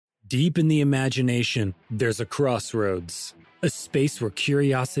Deep in the imagination, there's a crossroads, a space where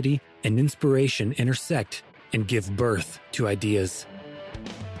curiosity and inspiration intersect and give birth to ideas.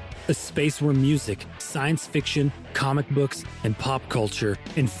 A space where music, science fiction, comic books, and pop culture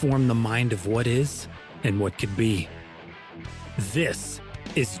inform the mind of what is and what could be. This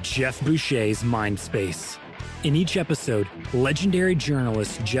is Jeff Boucher's Mindspace. In each episode, legendary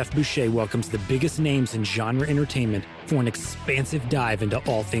journalist Jeff Boucher welcomes the biggest names in genre entertainment for an expansive dive into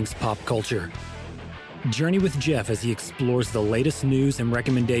all things pop culture. Journey with Jeff as he explores the latest news and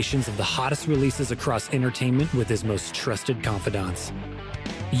recommendations of the hottest releases across entertainment with his most trusted confidants.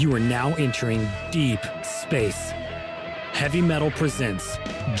 You are now entering deep space. Heavy Metal presents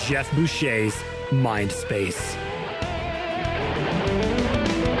Jeff Boucher's Mindspace.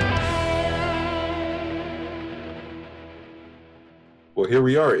 Well, here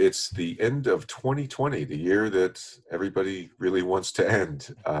we are. It's the end of 2020, the year that everybody really wants to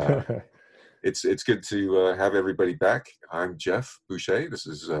end. It's good to have everybody back. I'm Jeff Boucher. This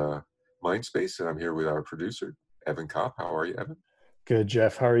is Mindspace, and I'm here with our producer, Evan Kopp. How are you, Evan? Good,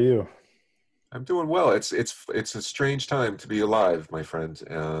 Jeff. How are you? I'm doing well. It's a strange time to be alive, my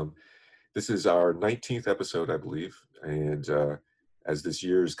friend. This is our 19th episode, I believe, and as this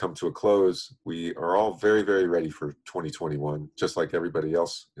year has come to a close, we are all very, very ready for 2021, just like everybody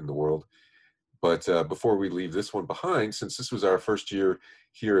else in the world. But before we leave this one behind, since this was our first year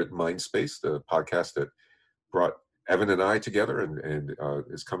here at Mindspace, the podcast that brought Evan and I together and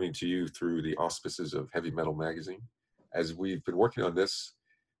is coming to you through the auspices of Heavy Metal Magazine, as we've been working on this,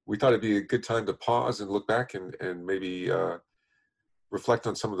 we thought it'd be a good time to pause and look back and maybe reflect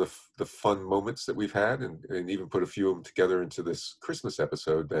on some of the fun moments that we've had and even put a few of them together into this Christmas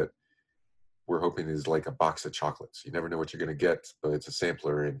episode that we're hoping is like a box of chocolates. You never know what you're going to get, but it's a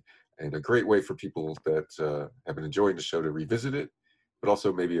sampler and a great way for people that have been enjoying the show to revisit it, but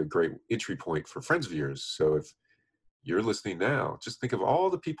also maybe a great entry point for friends of yours. So if you're listening now, just think of all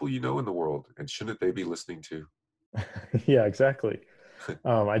the people you know in the world, and shouldn't they be listening too? Yeah, exactly.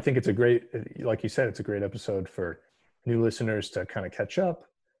 I think it's a great, like you said, it's a great episode for new listeners to kind of catch up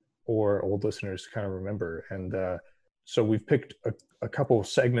or old listeners to kind of remember. And so we've picked a couple of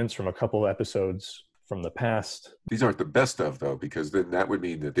segments from a couple of episodes from the past. These aren't the best of, though, because then that would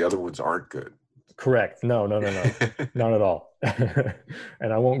mean that the other ones aren't good. Correct. No, not at all.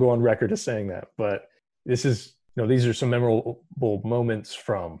 And I won't go on record as saying that, but this is, these are some memorable moments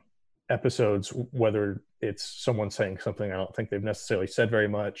from episodes, whether it's someone saying something I don't think they've necessarily said very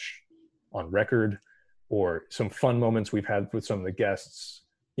much on record, or some fun moments we've had with some of the guests.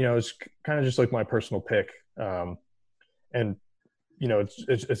 It's kind of just like my personal pick. And,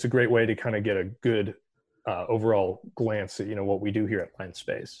 it's a great way to kind of get a good overall glance at, what we do here at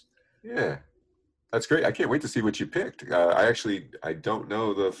Mindspace. Yeah, that's great. I can't wait to see what you picked. I don't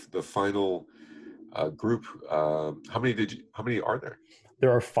know the final group. How many are there?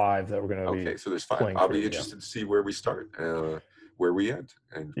 There are 5 that we're going to be. Okay, so there's 5. I'll be interested to see where we start, where we end,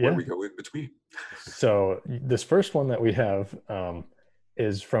 and where we go in between. So this first one that we have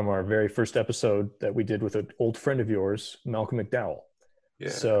is from our very first episode that we did with an old friend of yours, Malcolm McDowell. Yeah.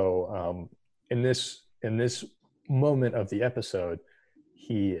 So in this moment of the episode,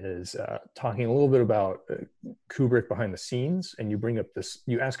 he is talking a little bit about Kubrick behind the scenes, and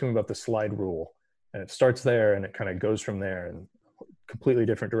you ask him about the slide rule, and it starts there and it kind of goes from there in a completely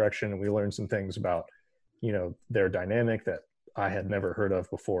different direction. And we learn some things about, their dynamic that I had never heard of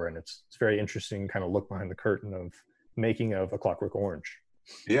before. And it's very interesting kind of look behind the curtain of making of A Clockwork Orange.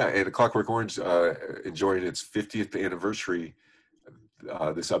 Yeah. And A Clockwork Orange enjoying its 50th anniversary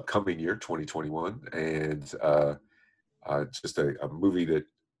this upcoming year, 2021. And just a movie that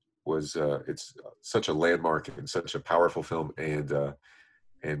was, it's such a landmark and such a powerful film.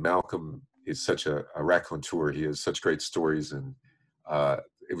 And Malcolm is such a raconteur. He has such great stories, and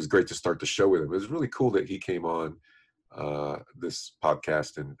it was great to start the show with him. It was really cool that he came on this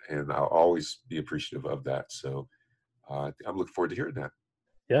podcast, and I'll always be appreciative of that. So I'm looking forward to hearing that.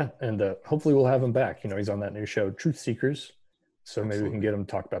 Yeah, and hopefully we'll have him back. He's on that new show, Truth Seekers. So maybe we can get him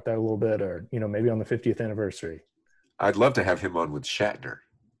to talk about that a little bit, or maybe on the 50th anniversary. I'd love to have him on with Shatner.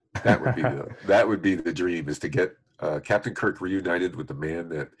 That would be the dream, is to get Captain Kirk reunited with the man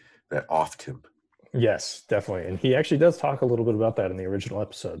that offed him. Yes, definitely. And he actually does talk a little bit about that in the original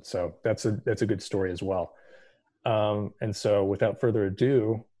episode. So that's a good story as well. And so without further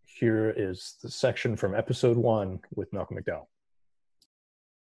ado, here is the section from episode 1 with Malcolm McDowell.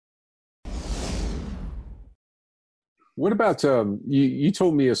 What about, you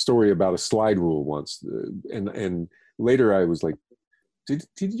told me a story about a slide rule once, and later I was like,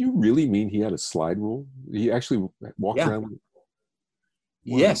 did you really mean he had a slide rule? He actually walked around with it?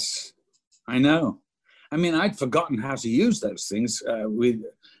 Yes, I know. I mean, I'd forgotten how to use those things. We,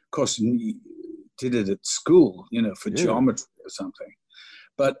 of course, did it at school, for geometry or something.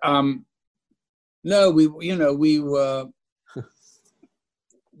 But no, we were.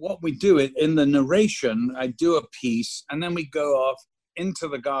 What we do it in the narration, I do a piece, and then we go off into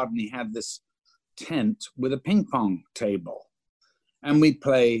the garden. He had this tent with a ping pong table, and we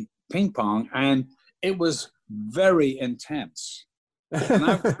play ping pong, and it was very intense. And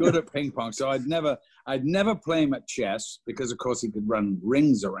I was good at ping pong, so I'd never play him at chess because, of course, he could run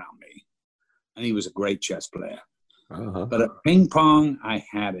rings around me, and he was a great chess player. Uh-huh. But at ping pong, I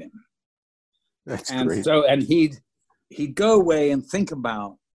had him. That's and great. So, and he'd go away and think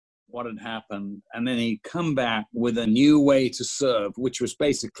about what had happened, and then he'd come back with a new way to serve, which was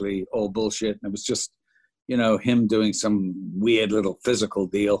basically all bullshit. And it was just, him doing some weird little physical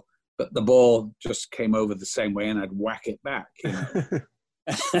deal, but the ball just came over the same way, and I'd whack it back.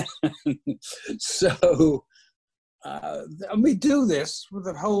 So and we do this for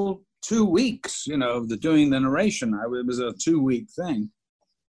the whole 2 weeks, doing the narration. It was a 2-week thing.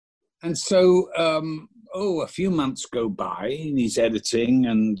 And so, a few months go by, and he's editing,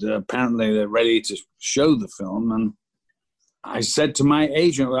 and apparently they're ready to show the film. And I said to my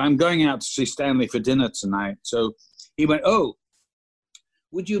agent, well, I'm going out to see Stanley for dinner tonight. So he went, oh,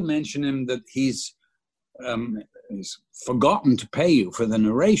 would you mention him that he's forgotten to pay you for the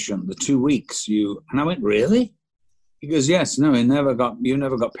narration, the 2 weeks? And I went, really? He goes, yes, no, you never got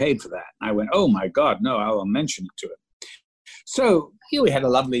paid for that. And I went, oh my God, no, I will mention it to him. So here we had a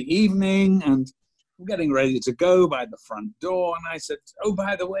lovely evening, and I'm getting ready to go by the front door. And I said, oh,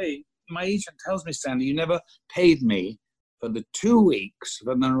 by the way, my agent tells me, Stanley, you never paid me for the 2 weeks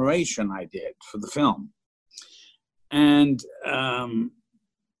for the narration I did for the film. And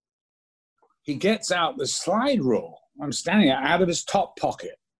he gets out the slide rule. I'm standing out of his top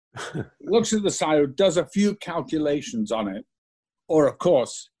pocket, looks at the slide, does a few calculations on it. Or, of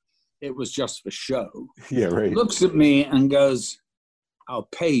course, it was just for show. Yeah, right. Looks at me and goes, I'll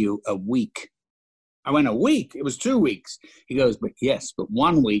pay you a week. I went, a week? It was 2 weeks. He goes, but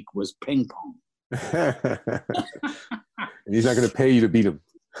 1 week was ping pong. And he's not going to pay you to beat him.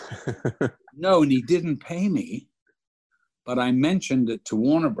 No, and he didn't pay me. But I mentioned it to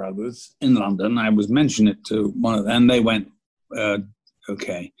Warner Brothers in London. I was mentioning it to one of them, and they went,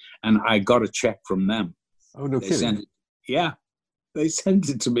 okay. And I got a check from them. Oh, no kidding. They sent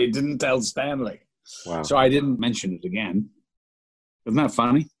it to me, didn't tell Stanley. Wow. So I didn't mention it again. Isn't that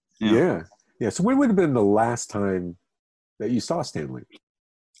funny? Yeah. So when would have been the last time that you saw Stanley?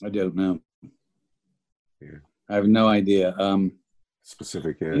 I don't know. Yeah. I have no idea.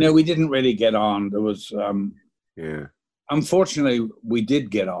 Specific, yeah. We didn't really get on. There was... yeah. Unfortunately, we did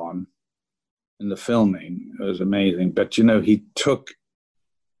get on in the filming. It was amazing. But, he took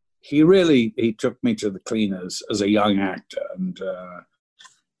me to the cleaners as a young actor. And,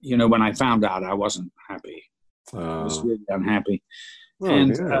 when I found out, I wasn't happy. I was really unhappy. Well,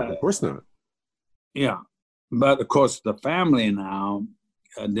 and of course not. Yeah. But, of course, the family now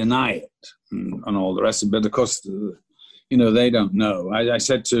deny it and all the rest of it. But, of course, they don't know. I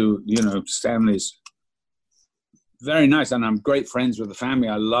said to, Stanley's very nice, and I'm great friends with the family.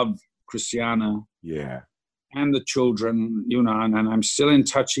 I love Christiana. Yeah. And the children, and I'm still in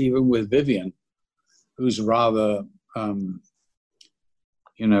touch even with Vivian, who's rather,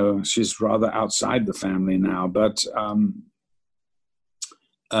 she's rather outside the family now. But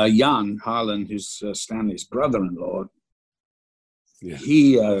Jan Harlan, who's Stanley's brother-in-law,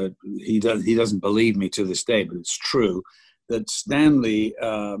 he doesn't believe me to this day, but it's true that Stanley,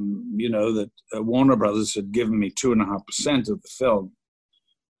 that Warner Brothers had given me 2.5% of the film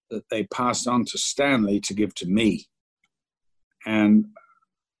that they passed on to Stanley to give to me. And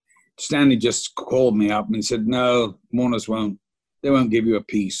Stanley just called me up and said, no, Warner's won't give you a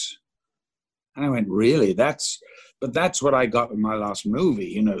piece. And I went, really? That's what I got in my last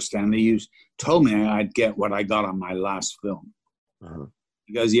movie. Stanley, you told me I'd get what I got on my last film. Uh-huh.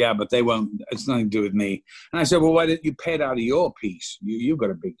 He goes, yeah, but they won't. It's nothing to do with me. And I said, well, why didn't you pay it out of your piece? You got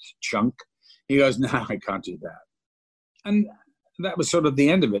a big chunk. He goes, no, I can't do that. And that was sort of the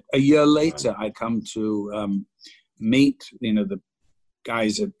end of it. A year later, I come to meet, the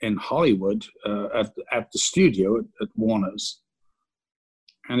guys in Hollywood at the studio at Warner's.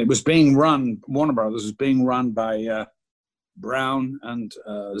 And it was being run, Warner Brothers was being run by Brown and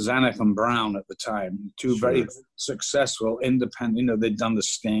Zanuck and Brown at the time, two very successful independent, they'd done The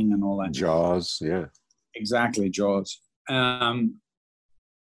Sting and all that. Jaws, yeah. Exactly, Jaws.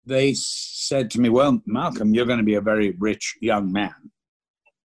 They said to me, well, Malcolm, you're going to be a very rich young man.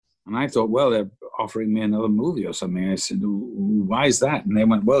 And I thought, well, they're offering me another movie or something. I said, why is that? And they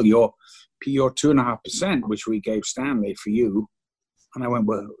went, well, your 2.5%, which we gave Stanley for you. And I went,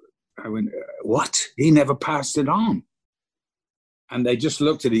 what? He never passed it on. And they just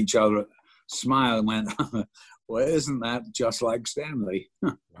looked at each other, smiled, and went, well, isn't that just like Stanley?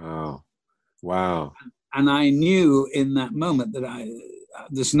 Wow. And I knew in that moment that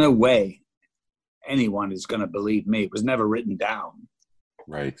there's no way anyone is going to believe me. It was never written down.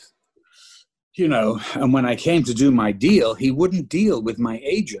 Right. You know, and when I came to do my deal, he wouldn't deal with my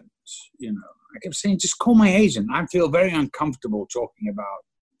agent. You know, I kept saying, just call my agent. I feel very uncomfortable talking about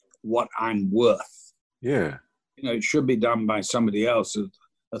what I'm worth. Yeah. You know, it should be done by somebody else,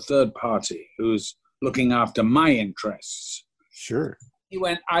 a third party who's looking after my interests. Sure. He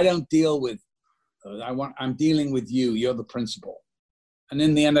went, I don't deal with, I'm dealing with you. You're the principal. And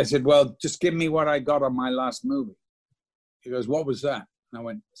in the end, I said, well, just give me what I got on my last movie. He goes, what was that? And I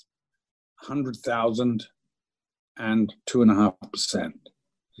went, 100,000 and 2.5%.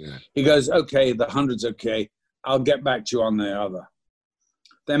 Yeah. He goes, okay, the 100's okay. I'll get back to you on the other.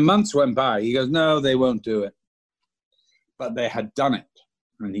 Then months went by. He goes, no, they won't do it. But they had done it,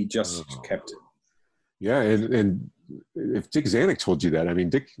 and he just kept it. Yeah, and if Dick Zanuck told you that, I mean,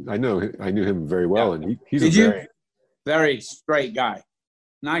 Dick, I knew him very well, and he's very straight guy,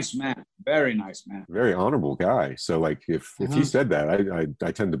 nice man, very nice man, very honorable guy. So, like, if he said that,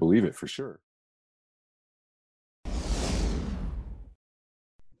 I tend to believe it for sure.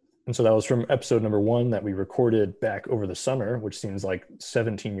 And so that was from episode number 1 that we recorded back over the summer, which seems like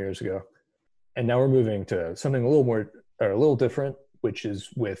 17 years ago. And now we're moving to something a little different, which is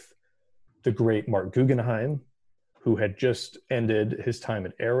with the great Mark Guggenheim, who had just ended his time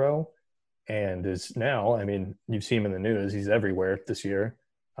at Arrow and is now, I mean, you've seen him in the news. He's everywhere this year.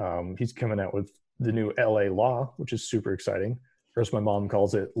 He's coming out with the new LA Law, which is super exciting. First, my mom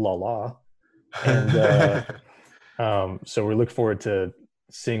calls it La La. And so we look forward to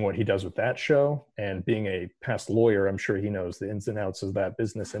seeing what he does with that show. And being a past lawyer, I'm sure he knows the ins and outs of that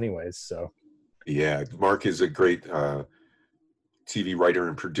business anyways. So yeah, Mark is a great TV writer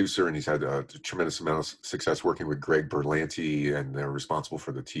and producer, and he's had a tremendous amount of success working with Greg Berlanti, and they're responsible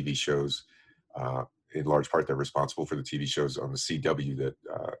for the TV shows. In large part, they're responsible for the TV shows on the CW that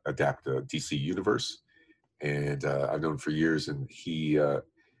adapt the DC universe. And I've known him for years, and he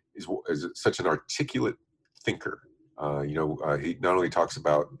is such an articulate thinker. He not only talks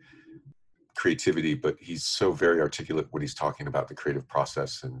about creativity, but he's so very articulate when he's talking about the creative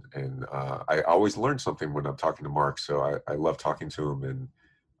process. And I always learn something when I'm talking to Mark. So I love talking to him,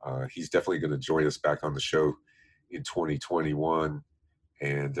 and he's definitely going to join us back on the show in 2021.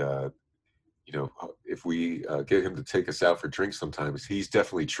 And, if we get him to take us out for drinks sometimes, he's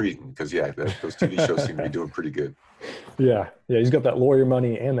definitely treating, because those TV shows seem to be doing pretty good. Yeah. He's got that lawyer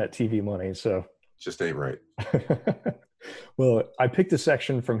money and that TV money. So just ain't right. Well, I picked a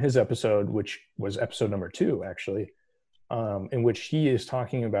section from his episode, which was episode number 2, actually, in which he is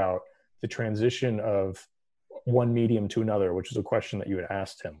talking about the transition of one medium to another, which is a question that you had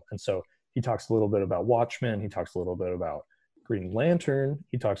asked him. And so he talks a little bit about Watchmen. He talks a little bit about Green Lantern.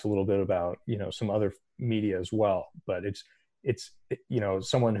 He talks a little bit about, some other media as well. But it's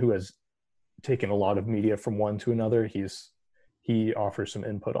someone who has taken a lot of media from one to another. He offers some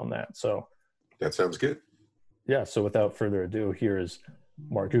input on that. So that sounds good. Yeah, so without further ado, here is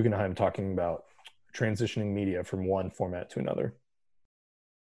Mark Guggenheim talking about transitioning media from one format to another.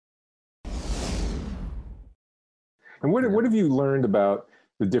 And what have you learned about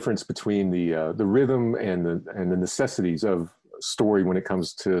the difference between the rhythm and the necessities of a story when it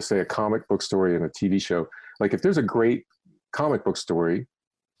comes to, say, a comic book story and a TV show? Like, if there's a great comic book story,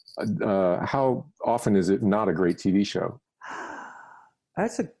 how often is it not a great TV show?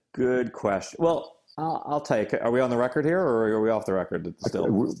 That's a good question. Well, I'll tell you. Are we on the record here, or are we off the record still?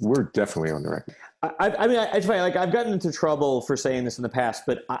 We're definitely on the record. I mean, it's funny. Like, I've gotten into trouble for saying this in the past,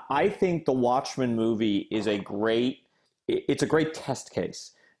 but I think the Watchmen movie is a great test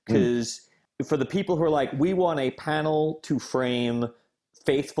case, because for the people who are like, we want a panel to frame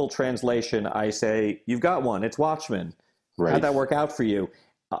faithful translation, I say, you've got one. It's Watchmen. Right. How'd that work out for you?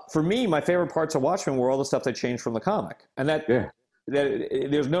 For me, my favorite parts of Watchmen were all the stuff they changed from the comic, and that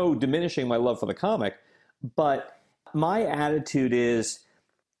there's no diminishing my love for the comic, but my attitude is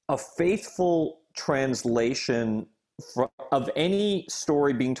a faithful translation of any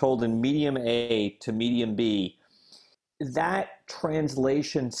story being told in medium A to medium B. That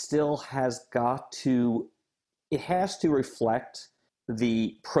translation still has to reflect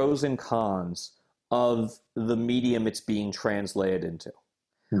the pros and cons of the medium it's being translated into.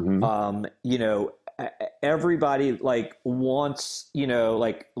 Mm-hmm. everybody like wants,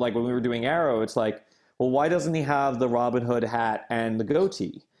 like when we were doing Arrow, it's like, well, why doesn't he have the Robin Hood hat and the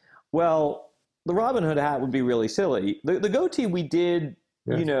goatee? Well, the Robin Hood hat would be really silly. The goatee we did,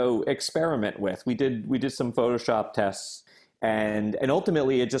 experiment with. We did some Photoshop tests, and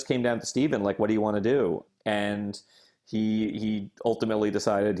ultimately it just came down to Steven, like, what do you want to do? And he ultimately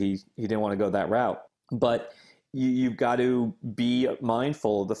decided he didn't want to go that route. But you've got to be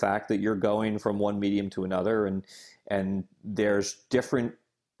mindful of the fact that you're going from one medium to another, and there's different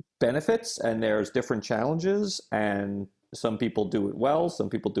benefits and there's different challenges, and some people do it well, some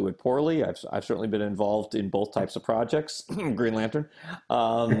people do it poorly. I've certainly been involved in both types of projects. Green Lantern,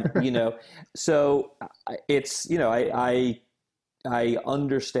 so it's, I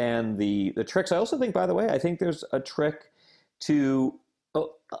understand the tricks. I also think, by the way, I think there's a trick to,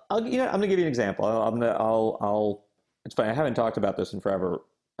 I'm going to give you an example. It's funny, I haven't talked about this in forever.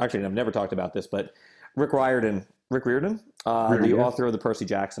 Actually, I've never talked about this, but Rick Riordan, the author of the Percy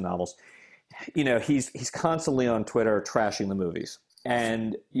Jackson novels, he's constantly on Twitter trashing the movies.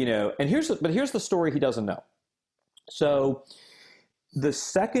 And, here's the story he doesn't know. So the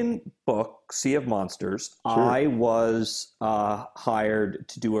second book, Sea of Monsters, sure, I was hired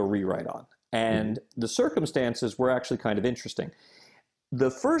to do a rewrite on. And the circumstances were actually kind of interesting.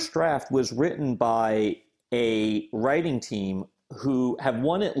 The first draft was written by a writing team who have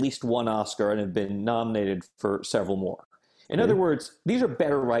won at least one Oscar and have been nominated for several more. In other words, these are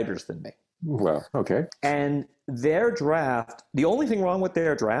better writers than me. Well, okay. And their draft, the only thing wrong with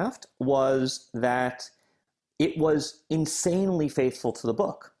their draft was that it was insanely faithful to the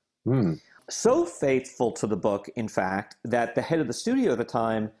book. So faithful to the book, in fact, that the head of the studio at the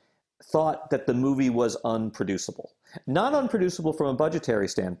time thought that the movie was unproducible. Not unproducible from a budgetary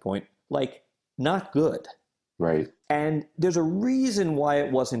standpoint, like not good. Right. And there's a reason why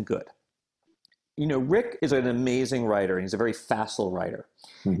it wasn't good. Rick is an amazing writer, and he's a very facile writer.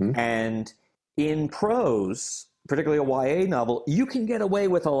 And in prose, particularly a YA novel, you can get away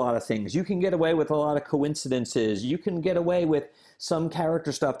with a lot of things. You can get away with a lot of coincidences. You can get away with some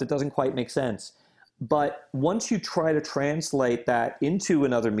character stuff that doesn't quite make sense. But once you try to translate that into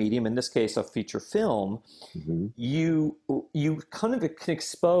another medium, in this case a feature film, you kind of can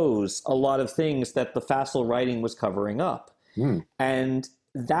expose a lot of things that the facile writing was covering up. And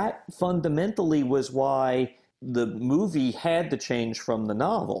that fundamentally was why the movie had to change from the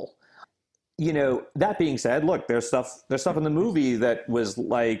novel. That being said, look, there's stuff in the movie that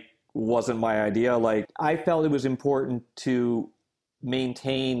wasn't my idea. Like, I felt it was important to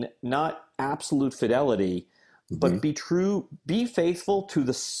maintain not absolute fidelity, but be faithful to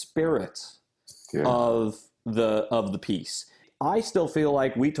the spirit of the piece. I still feel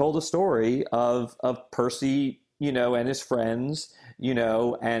like we told a story of Percy, and his friends,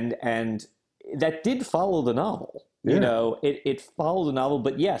 and that did follow the novel. It followed the novel,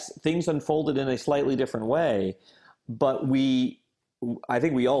 but yes, things unfolded in a slightly different way. But I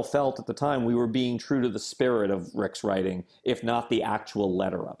think we all felt at the time we were being true to the spirit of Rick's writing, if not the actual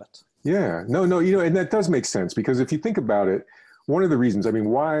letter of it. Yeah, no, and that does make sense, because if you think about it, one of the reasons,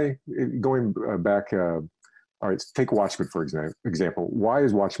 why, going back, all right, take Watchmen, for example. Why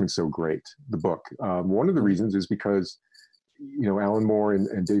is Watchmen so great, the book? One of the reasons is because, Alan Moore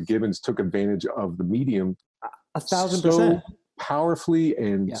and Dave Gibbons took advantage of the medium 1,000%. So powerfully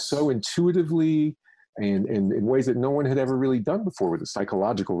and so intuitively, and in ways that no one had ever really done before, with the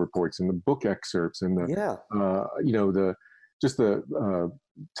psychological reports and the book excerpts and the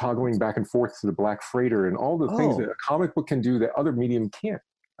toggling back and forth to the Black Freighter and all the things that a comic book can do that other medium can't.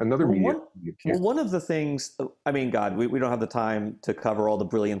 Medium can't. Well, one of the things, we don't have the time to cover all the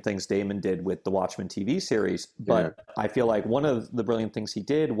brilliant things Damon did with the Watchmen TV series, but I feel like one of the brilliant things he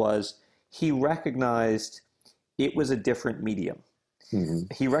did was he recognized it was a different medium.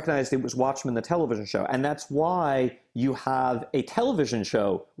 He recognized it was Watchmen, the television show. And that's why you have a television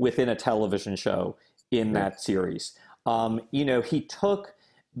show within a television show in that series. He took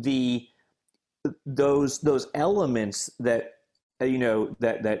those elements that,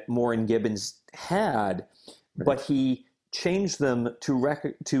 that Moore and Gibbons had, but he changed them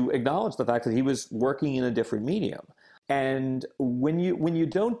to acknowledge the fact that he was working in a different medium. And when you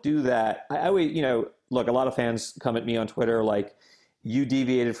don't do that, I always, look, a lot of fans come at me on Twitter like, you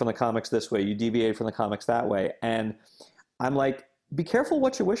deviated from the comics this way, you deviated from the comics that way. And I'm like, be careful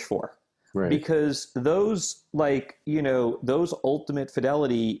what you wish for. Right. Because those those ultimate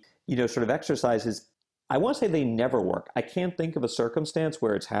fidelity, sort of exercises, I want to say they never work. I can't think of a circumstance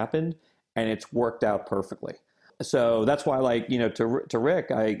where it's happened and it's worked out perfectly. So that's why, to Rick,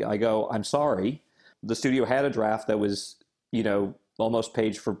 I go, I'm sorry. The studio had a draft that was, almost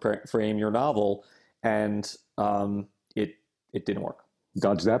page for frame your novel, and it didn't work.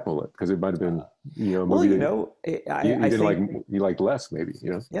 Dodge that bullet, because it might have been, a Well, movie I think you liked less, maybe,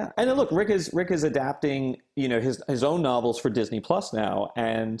 Yeah, and then look, Rick is adapting, his own novels for Disney Plus now,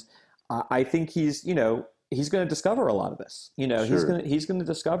 and I think he's going to discover a lot of this. Sure. He's going to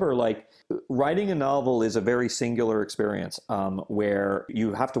discover, like, writing a novel is a very singular experience, where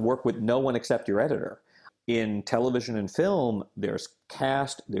you have to work with no one except your editor. In television and film, there's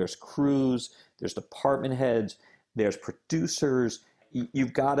cast, there's crews, there's department heads, there's producers.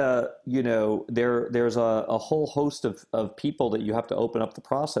 You've got to, there's a whole host of people that you have to open up the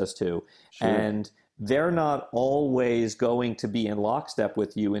process to. Sure. And they're not always going to be in lockstep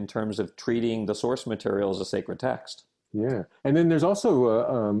with you in terms of treating the source material as a sacred text. Yeah. And then there's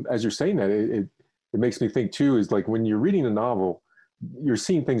also, as you're saying that, it makes me think too, is like when you're reading a novel, you're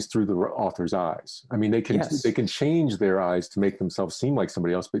seeing things through the author's eyes. I mean, they can change their eyes to make themselves seem like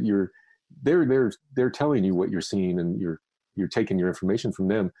somebody else, but they're telling you what you're seeing, and you're taking your information from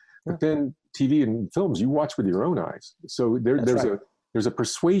them. But then TV and films, you watch with your own eyes. So there's a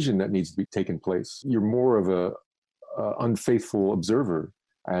persuasion that needs to be taken place. You're more of a unfaithful observer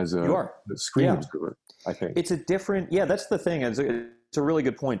as a screen observer, I think. It's a different, that's the thing. It's a really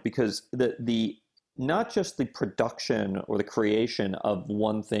good point, because the not just the production or the creation of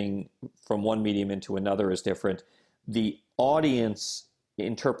one thing from one medium into another is different. The audience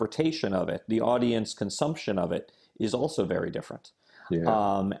interpretation of it, the audience consumption of it, is also very different.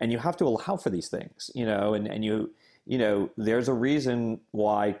 Yeah. And you have to allow for these things, and there's a reason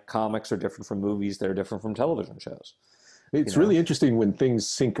why comics are different from movies. They're different from television shows. It's really interesting when things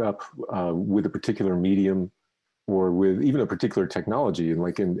sync up with a particular medium or with even a particular technology. And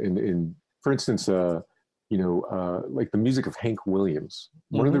like in for instance, like the music of Hank Williams.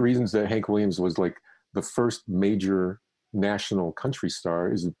 One of the reasons that Hank Williams was like the first major national country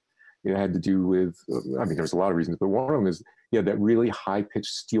star is it had to do with, there's a lot of reasons, but one of them is, that really high-pitched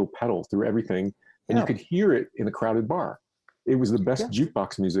steel pedal through everything, and you could hear it in a crowded bar. It was the best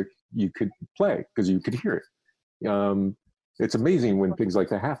jukebox music you could play because you could hear it. It's amazing when things like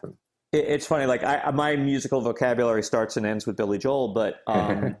that happen. It's funny, like my musical vocabulary starts and ends with Billy Joel, but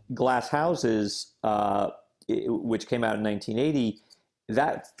Glass Houses, which came out in 1980,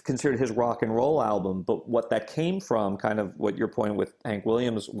 that's considered his rock and roll album. But what that came from, kind of what your point with Hank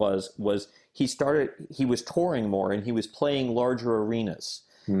Williams was he was touring more and he was playing larger arenas.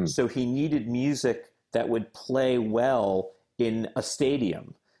 So he needed music that would play well in a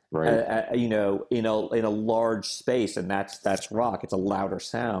stadium. Right. In a large space, and that's rock. It's a louder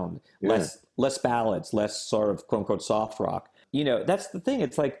sound, less ballads, less sort of quote unquote soft rock. That's the thing.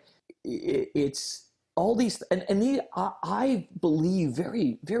 It's like it's all these, and I believe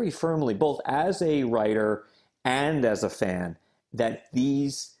very, very firmly, both as a writer and as a fan, that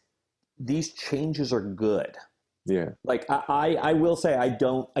these changes are good. Yeah. Like I will say I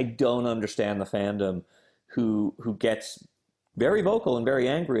don't understand the fandom who gets very vocal and very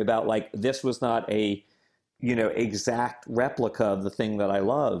angry about, like, this was not a, exact replica of the thing that I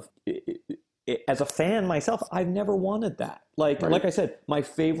love. As a fan myself, I've never wanted that. Like I said, my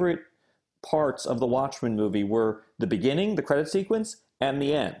favorite parts of the Watchmen movie were the beginning, the credit sequence, and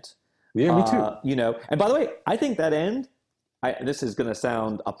the end. Yeah, me too. And by the way, I think that end, this is going to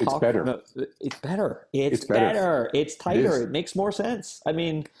sound it's better. No, it's better. It's better. It's tighter. It makes more sense. I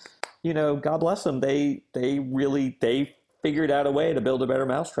mean, God bless them. They figured out a way to build a better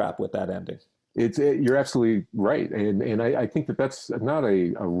mousetrap with that ending. You're absolutely right, and I think that's not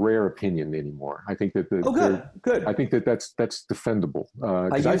a rare opinion anymore. I think that good. I think that's defendable.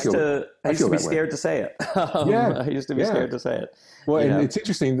 I used to be scared to say it. I used to be scared to say it. Well, and it's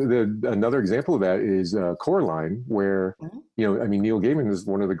interesting. Another example of that is Coraline, where Neil Gaiman is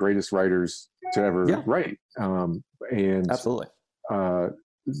one of the greatest writers to ever write, and absolutely,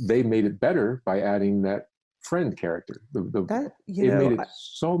 they made it better by adding that friend character. It made it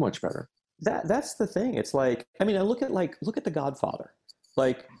so much better. That's the thing. It's like, I look at The Godfather.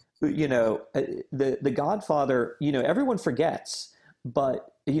 Like, the Godfather, everyone forgets,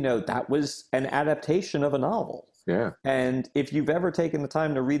 but that was an adaptation of a novel. Yeah. And if you've ever taken the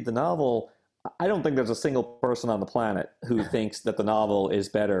time to read the novel, I don't think there's a single person on the planet who thinks that the novel is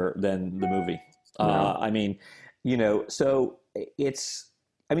better than the movie. No. So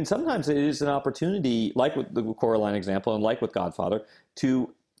sometimes it is an opportunity, like with the Coraline example and like with Godfather,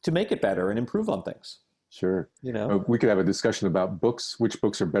 to make it better and improve on things. Sure. We could have a discussion about books, which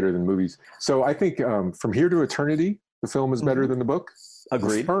books are better than movies. So I think From Here to Eternity, the film is better than the book.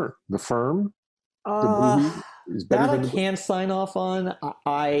 Agreed. The Firm, the movie is better than the book. I can't sign off on.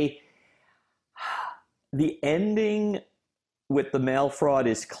 The ending with the mail fraud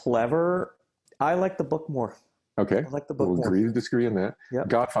is clever. I like the book more. Okay. I like the book We'll more. agree to disagree on that. Yep.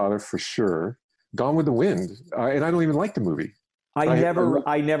 Godfather for sure. Gone with the Wind, and I don't even like the movie. I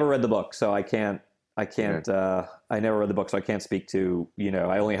never read the book, so I can't. I never read the book, so I can't speak to.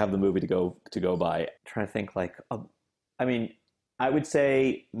 I only have the movie to go by. I'm trying to think, I would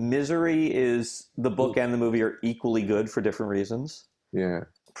say Misery is the book and the movie are equally good for different reasons. Yeah.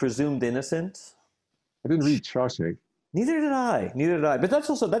 Presumed Innocent. I didn't read Shawshank. Neither did I. But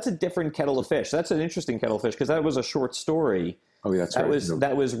that's a different kettle of fish. That's an interesting kettle of fish because that was a short story. Oh, yeah, that's right.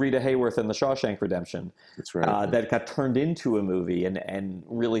 That was Rita Hayworth in The Shawshank Redemption. That's right. That got turned into a movie and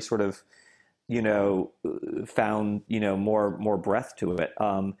really sort of, found more breadth to it.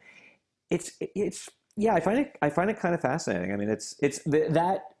 I find it kind of fascinating. I mean, it's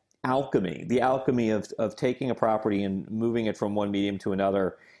that alchemy, the alchemy of taking a property and moving it from one medium to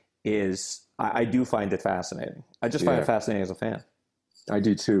another is. I do find it fascinating. I just find it fascinating as a fan. I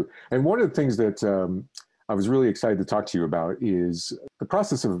do too. And one of the things that I was really excited to talk to you about is the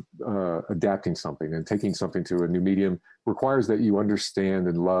process of adapting something and taking something to a new medium requires that you understand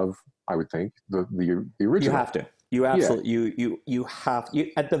and love, I would think, the original. You have to. You absolutely you have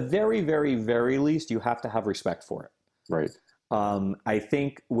at the very, very, very least you have to have respect for it. Right. I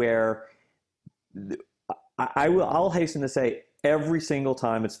think where I'll hasten to say every single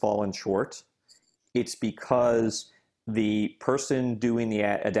time it's fallen short, it's because the person doing the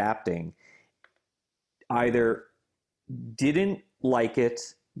adapting either didn't like it,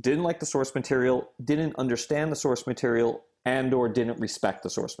 didn't like the source material, didn't understand the source material, and or didn't respect the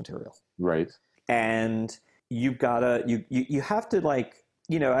source material. Right. And you've got to, you have to I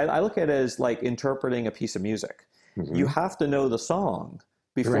look at it as like interpreting a piece of music. Mm-hmm. You have to know the song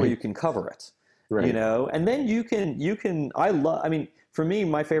before you can cover it. Right. And then you can, for me,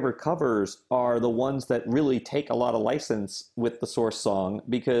 my favorite covers are the ones that really take a lot of license with the source song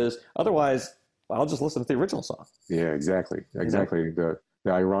because otherwise I'll just listen to the original song. Yeah, exactly. The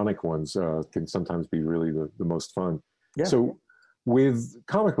ironic ones can sometimes be really the most fun. Yeah. So with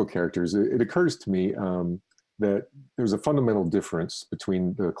comic book characters, it occurs to me that there's a fundamental difference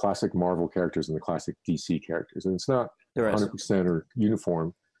between the classic Marvel characters and the classic DC characters. And it's not 100% or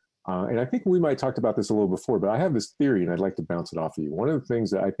uniform. And I think we might have talked about this a little before, but I have this theory and I'd like to bounce it off of you. One of the things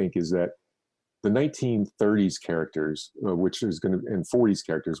that I think is that the 1930s characters, and 40s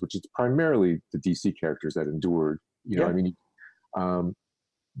characters, which is primarily the DC characters that endured,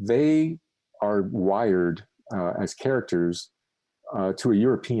 they are wired as characters to a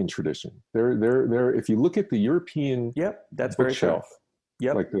European tradition. They're if you look at the European that's very bookshelf,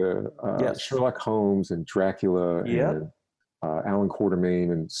 like the Sherlock Holmes and Dracula and Alan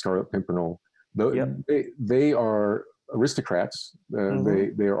Quatermain and Scarlet Pimpernel, they are aristocrats.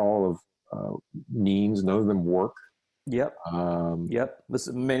 They are all of means. None of them work. Many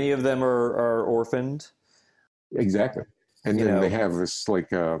of them are orphaned. Exactly. And then they have this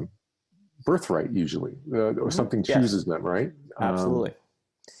birthright usually, or something chooses them, right? Absolutely.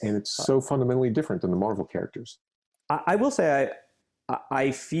 And it's so fundamentally different than the Marvel characters. I will say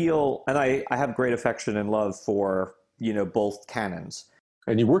I feel, and I have great affection and love for, both canons.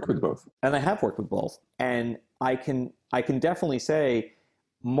 And you worked with both. And I have worked with both. And I can definitely say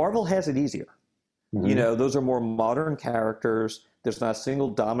Marvel has it easier. Mm-hmm. Those are more modern characters. There's not a single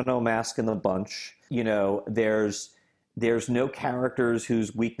domino mask in the bunch. There's no characters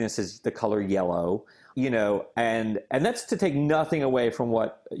whose weakness is the color yellow. And that's to take nothing away from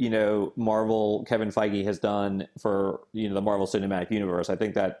what, Marvel, Kevin Feige has done for, the Marvel Cinematic Universe. I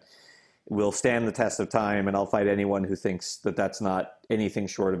think that will stand the test of time, and I'll fight anyone who thinks that that's not anything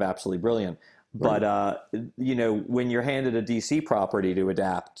short of absolutely brilliant. Right. But, when you're handed a DC property to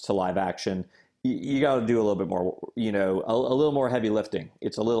adapt to live action, you got to do a little bit more, a little more heavy lifting.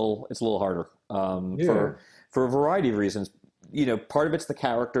 It's a little harder for a variety of reasons. Part of it's the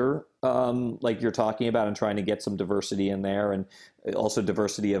character, like you're talking about, and trying to get some diversity in there, and also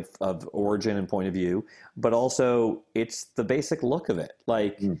diversity of origin and point of view. But also, it's the basic look of it.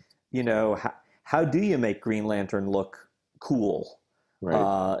 Like, how do you make Green Lantern look cool?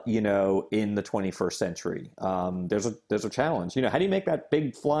 Right. In the 21st century, there's a challenge. How do you make that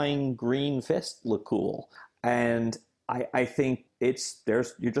big flying green fist look cool? And I think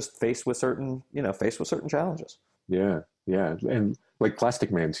you're just faced with certain challenges. Yeah. And like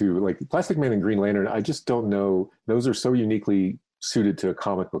Plastic Man too, like Plastic Man and Green Lantern, I just don't know. Those are so uniquely suited to a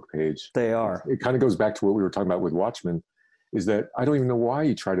comic book page. They are. It kind of goes back to what we were talking about with Watchmen, is that I don't even know why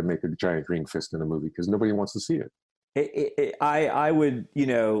you try to make a giant green fist in a movie, because nobody wants to see it. I would,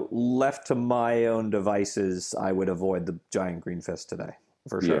 left to my own devices, I would avoid the giant green fist today,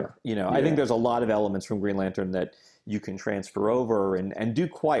 for sure. I think there's a lot of elements from Green Lantern that you can transfer over and do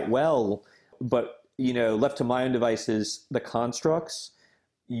quite well but left to my own devices, the constructs,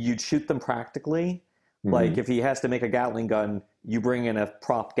 you'd shoot them practically. Mhm. Like if he has to make a Gatling gun, you bring in a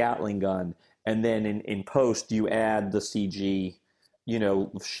prop Gatling gun, and then in post you add the CG,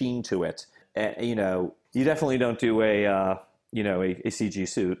 sheen to it. You definitely don't do a CG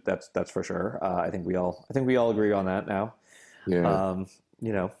suit. That's for sure. I think we all agree on that now. Yeah.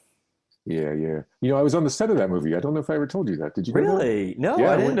 Yeah. I was on the set of that movie. I don't know if I ever told you that. Did you know that? Really? No,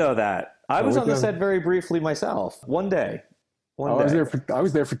 Yeah, I didn't know that. I was on the down- set very briefly myself. One day. I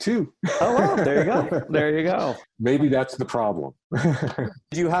was there for 2. Oh, wow. There you go. There you go. Maybe that's the problem.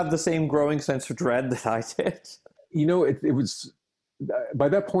 Did you have the same growing sense of dread that I did? It was, by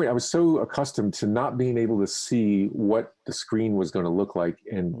that point, I was so accustomed to not being able to see what the screen was going to look like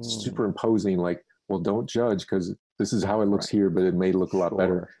and superimposing like, well, don't judge because this is how it looks here, but it may look a lot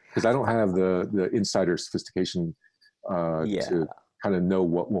better. Because I don't have the insider sophistication to kind of know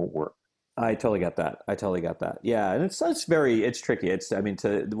what won't work. I totally get that. Yeah, and it's tricky.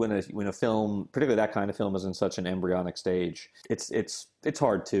 When a film, particularly that kind of film, is in such an embryonic stage, it's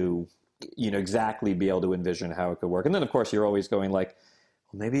hard to exactly be able to envision how it could work. And then of course you're always going like,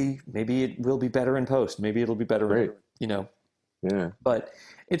 well, maybe it will be better in post. Maybe it'll be better. Right. Yeah. But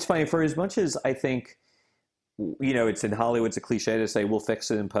it's funny, for as much as I think it's in Hollywood, it's a cliche to say we'll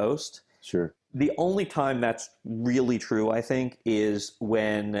fix it in post. Sure. The only time that's really true, I think, is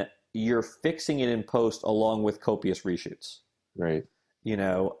when you're fixing it in post along with copious reshoots. Right.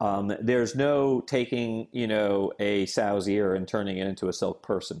 There's no taking, a sow's ear and turning it into a silk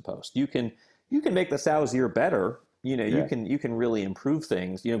purse in post. You can make the sow's ear better. You can really improve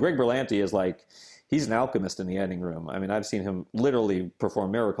things. Greg Berlanti is like, he's an alchemist in the editing room. I mean, I've seen him literally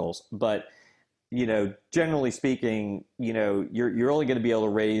perform miracles, but generally speaking, you're only going to be able to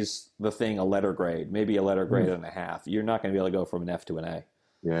raise the thing a letter grade, maybe a letter grade and a half. You're not going to be able to go from an F to an A.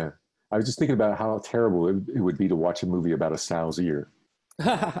 Yeah. I was just thinking about how terrible it would be to watch a movie about a sow's ear.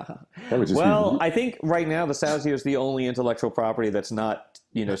 I think right now the sow's ear is the only intellectual property that's not,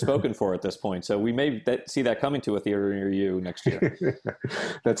 spoken for at this point. So we may see that coming to a theater near you next year.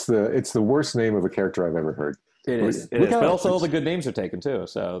 It's the worst name of a character I've ever heard. It is. But also all the good names are taken too.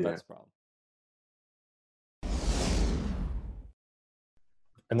 So that's a problem.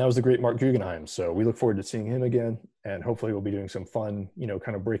 And that was the great Mark Guggenheim. So we look forward to seeing him again. And hopefully we'll be doing some fun,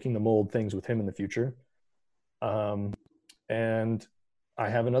 kind of breaking the mold things with him in the future. And I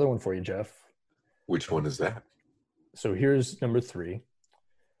have another one for you, Jeff. Which one is that? So here's number 3.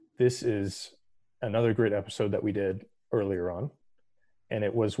 This is another great episode that we did earlier on. And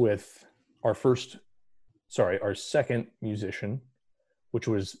it was with our second musician, which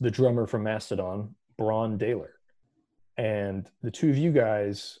was the drummer from Mastodon, Brann Dailor. And the two of you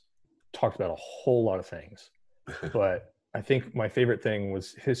guys talked about a whole lot of things. But I think my favorite thing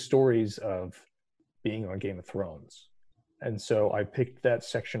was his stories of being on Game of Thrones. And so I picked that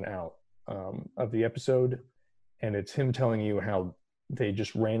section out of the episode. And it's him telling you how they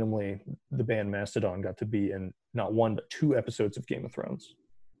just randomly, the band Mastodon, got to be in not 1, but 2 episodes of Game of Thrones.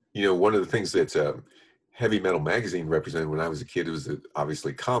 One of the things that Heavy Metal Magazine represented when I was a kid, it was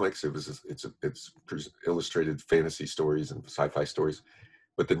obviously comics. It's illustrated fantasy stories and sci-fi stories,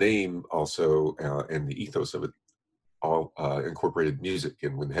 but the name also and the ethos of it all incorporated music.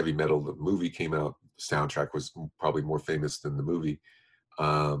 And when Heavy Metal, the movie came out, the soundtrack was probably more famous than the movie.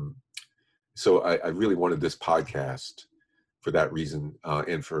 So I really wanted this podcast for that reason,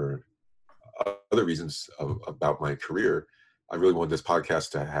 and for other reasons about my career. I really wanted this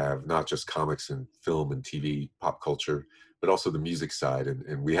podcast to have not just comics and film and TV, pop culture, but also the music side.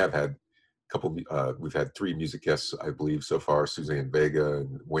 And we have had we've had 3 music guests, I believe, so far: Suzanne Vega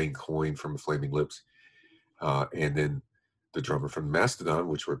and Wayne Coyne from Flaming Lips, and then the drummer from Mastodon,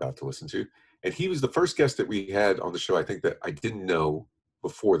 which we're about to listen to. And he was the first guest that we had on the show, I think, that I didn't know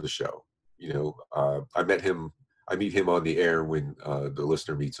before the show. I meet him on the air when the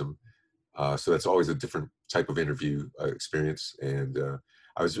listener meets him. So that's always a different type of interview experience. And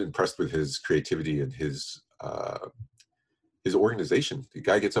I was impressed with his creativity and his organization. The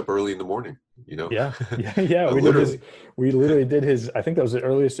guy gets up early in the morning, Yeah. We literally did his, I think that was the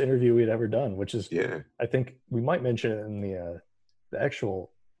earliest interview we'd ever done, which is, I think we might mention it in the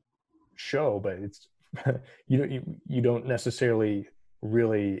actual show, but it's, you don't necessarily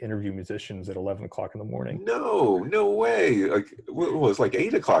really interview musicians at 11 o'clock in the morning. No way. Like, it was like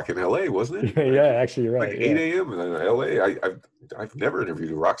 8 o'clock in LA, wasn't it? Yeah, actually you're right. Like 8 a.m. in LA. I've never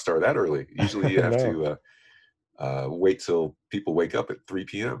interviewed a rock star that early. Usually you have to wait till people wake up at 3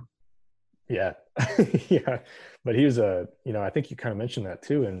 p.m. Yeah. Yeah. But he was I think you kind of mentioned that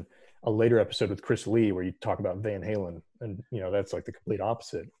too in a later episode with Chris Lee, where you talk about Van Halen, and that's like the complete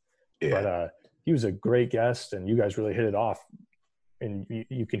opposite. Yeah. But he was a great guest, and you guys really hit it off. And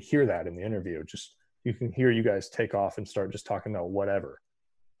you can hear that in the interview. Just you can hear you guys take off and start just talking about whatever.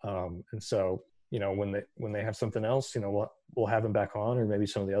 And so, you know, when they have something else, you know, we'll have him back on, or maybe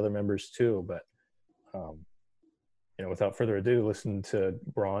some of the other members too. But you know, without further ado, listen to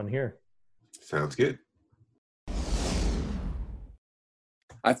Braun here. Sounds good.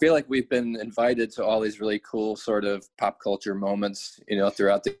 I feel like we've been invited to all these really cool sort of pop culture moments, you know,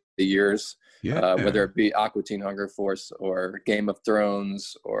 throughout the years. Yeah. Whether it be Aqua Teen Hunger Force or Game of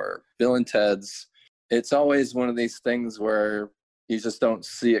Thrones or Bill and Ted's. It's always one of these things where you just don't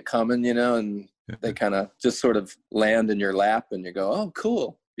see it coming, you know, and they kind of just sort of land in your lap and you go, oh,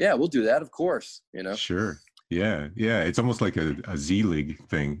 cool. Yeah, we'll do that. Of course, you know? Sure. Yeah. Yeah. It's almost like a Z-League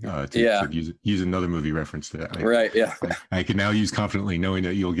thing to use another movie reference to that. Right. Yeah. I can now use confidently knowing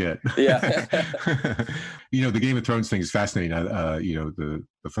that you'll get. Yeah. You know, the Game of Thrones thing is fascinating. You know,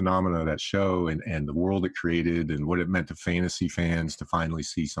 the phenomena of that show and the world it created and what it meant to fantasy fans to finally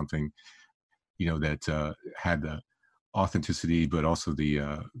see something, you know, that had the authenticity, but also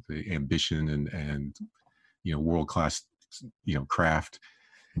the ambition and, you know, world-class, you know, craft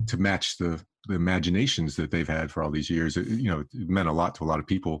to match the imaginations that they've had for all these years. You know, it meant a lot to a lot of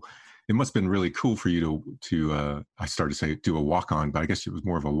people. It must have been really cool for you to I started to say do a walk on, but I guess it was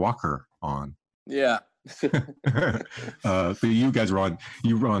more of a walker on. Yeah. But you guys were on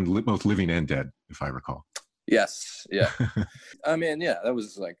both Living and Dead, if I recall. Yes. Yeah. I mean, yeah, that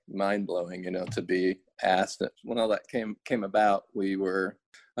was like mind blowing, you know, to be asked. When all that came about, we were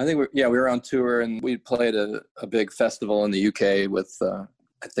on tour, and we played a big festival in the UK with,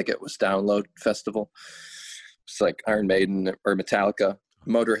 I think it was Download Festival. It's like Iron Maiden or Metallica,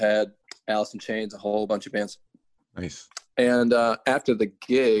 Motorhead, Alice in Chains, a whole bunch of bands. Nice. And after the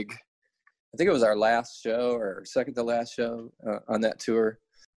gig, I think it was our last show or second to last show on that tour,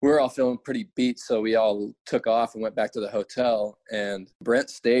 we were all feeling pretty beat, so we all took off and went back to the hotel. And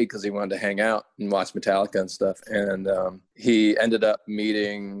Brent stayed because he wanted to hang out and watch Metallica and stuff. And he ended up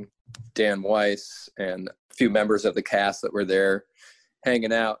meeting Dan Weiss and a few members of the cast that were there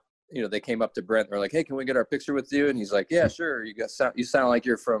hanging out. You know, they came up to Brent and were like, hey, can we get our picture with you? And he's like, yeah, sure. You sound like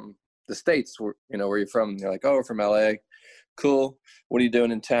you're from the States. You know, where you're from? And they're like, oh, we're from LA. Cool. What are you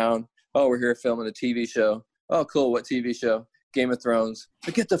doing in town? Oh, we're here filming a TV show. Oh, cool. What TV show? Game of Thrones.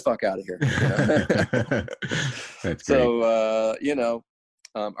 But get the fuck out of here. You know? That's great. So, you know,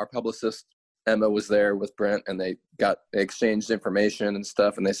 our publicist, Emma, was there with Brent, and they exchanged information and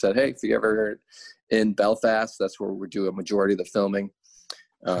stuff. And they said, hey, if you ever in Belfast, that's where we do a majority of the filming.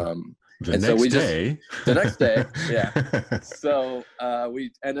 The next day, yeah. So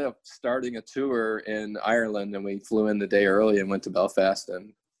we ended up starting a tour in Ireland, and we flew in the day early and went to Belfast,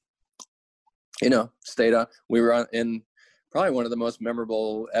 and, you know, stayed on. We were in probably one of the most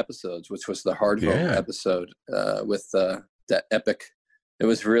memorable episodes, which was the Hardhome episode with that epic. It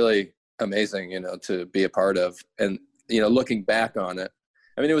was really amazing, you know, to be a part of. And, you know, looking back on it,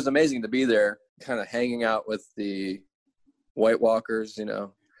 I mean, it was amazing to be there, kind of hanging out with the White Walkers, you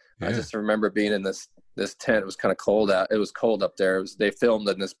know. Yeah. I just remember being in this tent. It was kind of cold out. It was cold up there. They filmed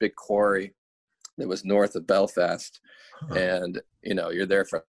in this big quarry that was north of Belfast. And, you know, you're there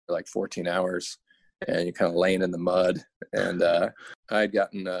for like 14 hours. And you're kind of laying in the mud. And I had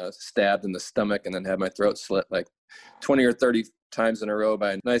gotten stabbed in the stomach and then had my throat slit like 20 or 30 times in a row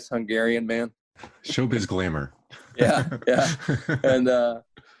by a nice Hungarian man. Showbiz glamour. Yeah. And I'm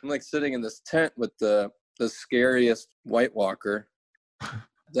like sitting in this tent with the scariest White Walker.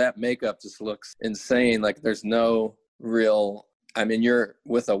 That makeup just looks insane. Like there's no real, I mean, you're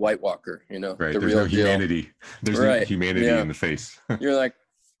with a White Walker, you know. Right. There's no humanity. Deal. There's no humanity in the face. You're like,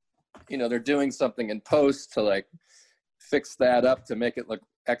 you know, they're doing something in post to like fix that up to make it look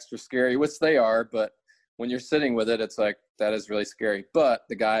extra scary, which they are. But when you're sitting with it, it's like, that is really scary. But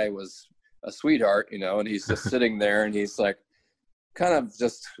the guy was a sweetheart, you know, and he's just sitting there and he's like kind of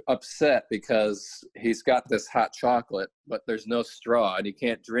just upset because he's got this hot chocolate, but there's no straw and he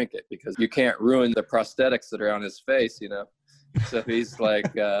can't drink it because you can't ruin the prosthetics that are on his face, you know. So he's like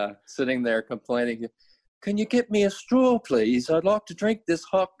sitting there complaining, can you get me a straw, please? I'd like to drink this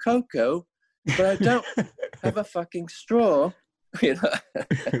hot cocoa, but I don't have a fucking straw. You know?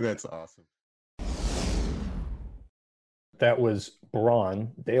 That's awesome. That was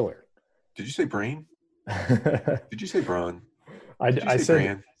Braun Daler. Did you say Brain? Did you say Braun? I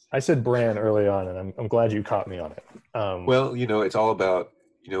said Bran early on, and I'm glad you caught me on it. Well, you know, it's all about,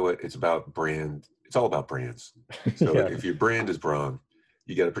 you know what? It's about brand. It's all about brands. So if your brand is Braun,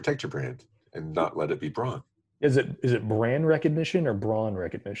 you got to protect your brand and not let it be Braun. Is it brand recognition or brawn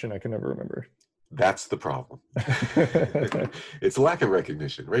recognition? I can never remember. That's the problem. It's lack of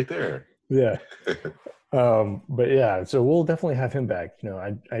recognition right there. Yeah. But yeah, so we'll definitely have him back. You know,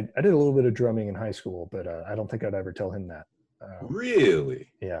 I did a little bit of drumming in high school, but I don't think I'd ever tell him that.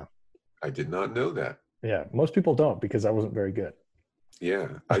 Really? Yeah. I did not know that. Yeah. Most people don't, because I wasn't very good. Yeah,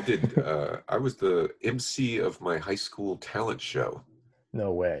 I did. I was the MC of my high school talent show.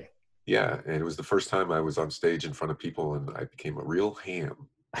 No way. Yeah, and it was the first time I was on stage in front of people, and I became a real ham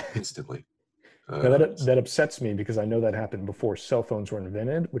instantly. Now that upsets me, because I know that happened before cell phones were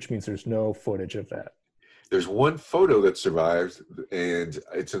invented, which means there's no footage of that. There's one photo that survives, and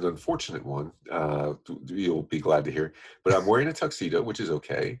it's an unfortunate one. You'll be glad to hear. But I'm wearing a tuxedo, which is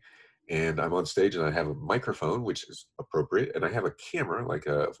okay. And I'm on stage, and I have a microphone, which is appropriate. And I have a camera, like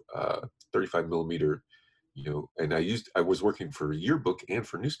a 35 millimeter, you know, and I was working for Yearbook and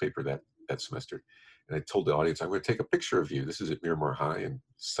for newspaper that semester. And I told the audience, I'm going to take a picture of you. This is at Miramar High in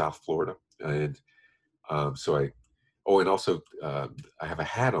South Florida. And and also I have a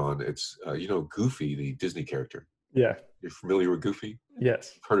hat on. It's, you know, Goofy, the Disney character. Yeah. You're familiar with Goofy?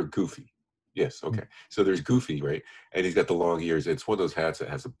 Yes. Heard of Goofy? Yes. Okay. So there's Goofy, right? And he's got the long ears. It's one of those hats that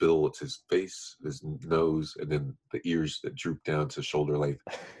has a bill. It's his face, his nose, and then the ears that droop down to shoulder length.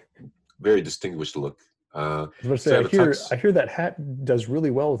 Very distinguished look. I was going to say, I hear that hat does really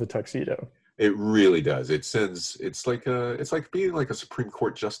well with a tuxedo. It really does. It's like being like a Supreme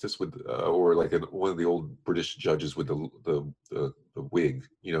Court justice with, or like one of the old British judges with the wig.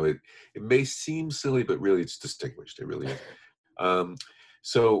 You know, it may seem silly, but really it's distinguished. It really is.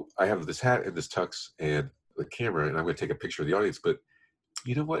 So I have this hat and this tux and the camera, and I'm going to take a picture of the audience. But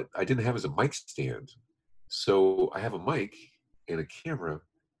you know what? I didn't have as a mic stand, so I have a mic and a camera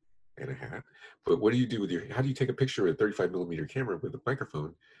and a hat. But what do you do with how do you take a picture with a 35 millimeter camera with a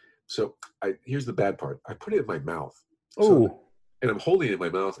microphone? So here's the bad part. I put it in my mouth. Oh. And I'm holding it in my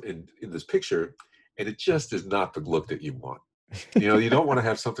mouth in this picture, and it just is not the look that you want. You know, you don't want to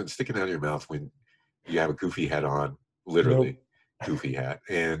have something sticking out of your mouth when you have a Goofy hat on, literally. Nope. Goofy hat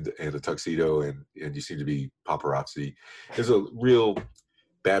and a tuxedo, and you seem to be paparazzi. There's a real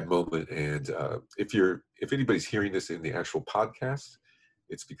bad moment, and if anybody's hearing this in the actual podcast,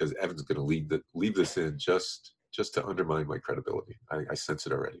 it's because Evan's going to leave this in just to undermine my credibility. I sense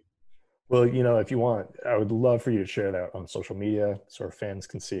it already. Well, you know, if you want, I would love for you to share that on social media so our fans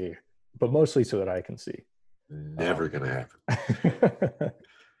can see, but mostly so that I can see. Never going to happen.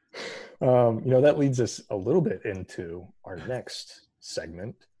 You know, that leads us a little bit into our next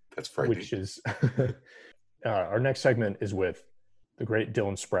segment. That's frightening. Which is our next segment is with the great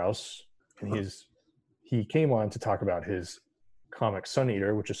Dylan Sprouse, and he came on to talk about his comic Sun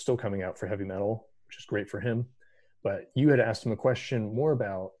Eater, which is still coming out for Heavy Metal, which is great for him. But you had asked him a question more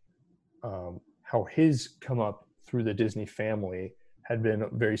about how his come up through the Disney family had been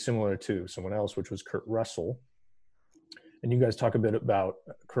very similar to someone else, which was Kurt Russell. And you guys talk a bit about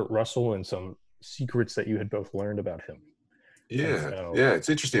Kurt Russell and some secrets that you had both learned about him. Yeah, yeah, it's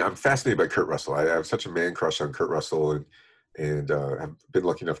interesting. I'm fascinated by Kurt Russell. I have such a man crush on Kurt Russell, and have been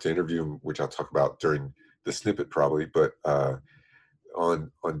lucky enough to interview him, which I'll talk about the snippet probably. But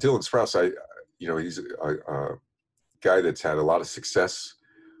on Dylan Sprouse, he's a guy that's had a lot of success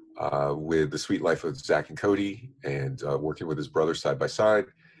with The Sweet Life of Zack and Cody, and working with his brother side by side.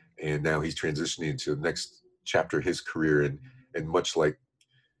 And now he's transitioning to the next chapter of his career, and much like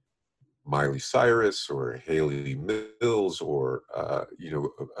Miley Cyrus or Haley Mills or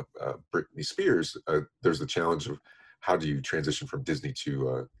Britney Spears, there's the challenge of how do you transition from Disney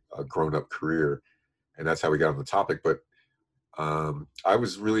to a grown-up career, and that's how we got on the topic. But I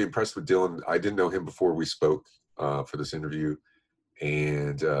was really impressed with Dylan. I didn't know him before we spoke for this interview,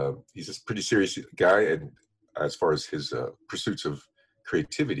 and he's a pretty serious guy, and as far as his pursuits of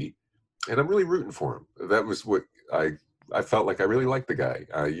creativity, and I'm really rooting for him. That was what I felt like. I really liked the guy.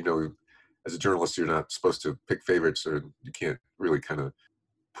 As a journalist, you're not supposed to pick favorites, or you can't really kind of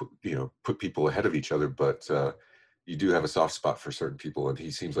put people ahead of each other, but you do have a soft spot for certain people, and he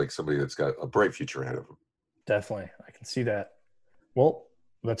seems like somebody that's got a bright future ahead of him. Definitely. I can see that. Well,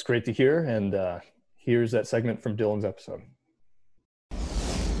 that's great to hear, and here's that segment from Dylan's episode.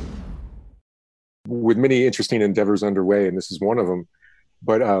 With many interesting endeavors underway, and this is one of them,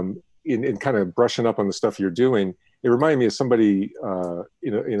 but in kind of brushing up on the stuff you're doing, it reminded me of somebody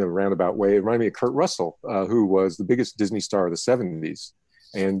in a roundabout way. It reminded me of Kurt Russell, who was the biggest Disney star of the 70s,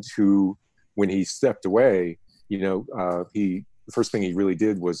 and who, when he stepped away, the first thing he really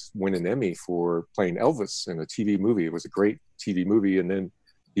did was win an Emmy for playing Elvis in a TV movie. It was a great TV movie, and then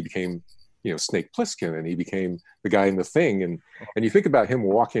he became, Snake Plissken, and he became the guy in The Thing. And you think about him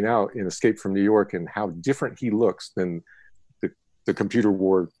walking out in Escape from New York and how different he looks than the computer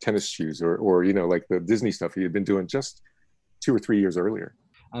wore tennis shoes, or you know, like the Disney stuff he had been doing just 2 or 3 years earlier.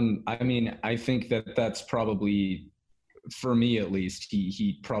 I mean, I think that's probably, for me at least,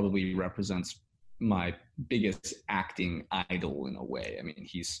 he probably represents my biggest acting idol in a way. I mean,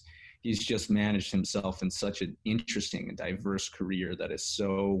 he's just managed himself in such an interesting and diverse career that is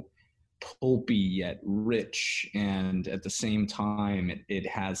so pulpy yet rich, and at the same time it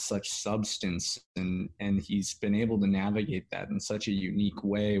has such substance, and he's been able to navigate that in such a unique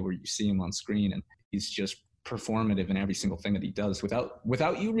way where you see him on screen and he's just performative in every single thing that he does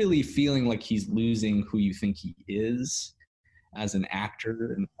without you really feeling like he's losing who you think he is as an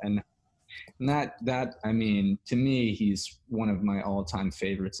actor. And that I mean, to me, he's one of my all-time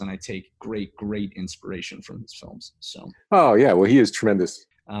favorites, and I take great inspiration from his films. So oh yeah, well, he is tremendous.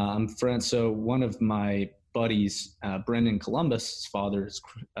 So one of my buddies, Brendan Columbus, his father is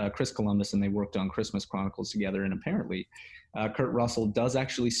Chris Columbus, and they worked on Christmas Chronicles together. And apparently, Kurt Russell does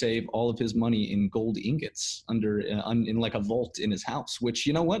actually save all of his money in gold ingots in like a vault in his house, which,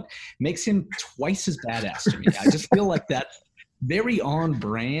 you know what, makes him twice as badass to me. I just feel like that's very on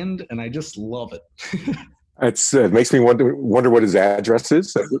brand, and I just love it. It makes me wonder what his address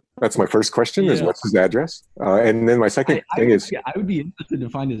is. That's my first question, is what's his address? And then my second thing is... I would be interested to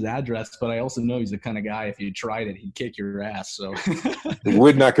find his address, but I also know he's the kind of guy, if you tried it, he'd kick your ass. So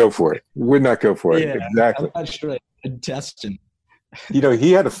would not go for it. Yeah, exactly. I'm not sure I'd test him. You know,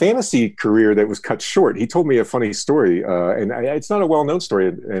 he had a fantasy career that was cut short. He told me a funny story, and it's not a well-known story,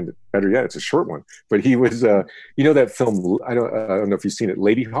 and better yet, it's a short one. But he was, you know, that film, I don't know if you've seen it,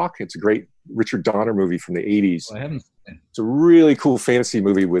 Lady Hawk. It's a great Richard Donner movie from the 80s. Well, I haven't seen it. It's a really cool fantasy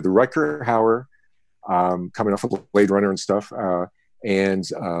movie with Rutger Hauer, coming off of Blade Runner and stuff, and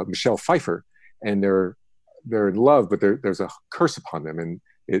Michelle Pfeiffer. And they're in love, but there's a curse upon them, and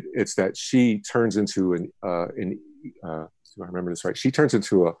it's that she turns into do I remember this right? She turns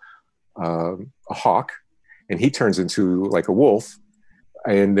into a hawk, and he turns into like a wolf,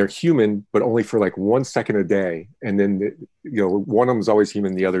 and they're human, but only for like 1 second a day. And then, you know, one of them is always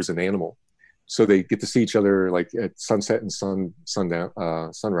human, the other's an animal. So they get to see each other like at sunset and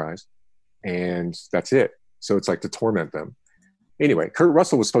sunrise, and that's it. So it's like to torment them. Anyway, Kurt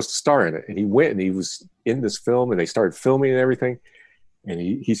Russell was supposed to star in it, and he went, and he was in this film, and they started filming and everything. And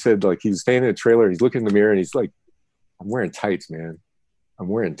he said, like, he was standing in a trailer, and he's looking in the mirror, and he's like, I'm wearing tights, man. I'm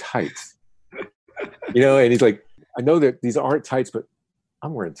wearing tights. You know, and he's like, I know that these aren't tights, but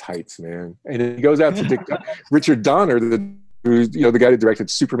I'm wearing tights, man. And he goes out to Richard Donner, who's, you know, the guy that directed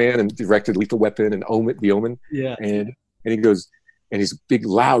Superman and directed Lethal Weapon and The Omen. Yeah. And he goes, and he's a big,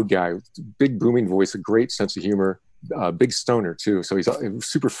 loud guy, big booming voice, a great sense of humor, big stoner too. So he's a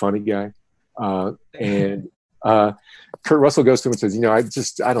super funny guy. Kurt Russell goes to him and says, you know, I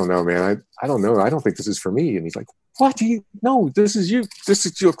don't know, man. I don't know. I don't think this is for me. And he's like, what do you know? This is you. This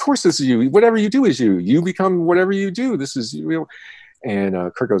is you. Of course, this is you. Whatever you do is you. You become whatever you do. This is you. And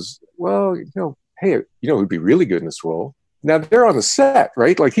Kurt goes, well, you know, hey, you know who'd be really good in this role? Now they're on the set,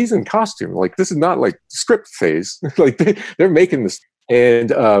 right? Like he's in costume. Like this is not like script phase. Like they're making this. And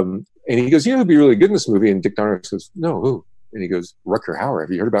he goes, you know who'd be really good in this movie? And Dick Donner says, no, who? And he goes, Rutger Hauer.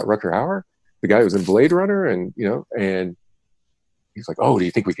 Have you heard about Rutger Hauer? The guy who was in Blade Runner, and you know, and he's like, oh, do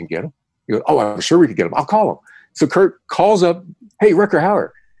you think we can get him? He goes, oh, I'm sure we can get him. I'll call him. So Kurt calls up, hey, Rutger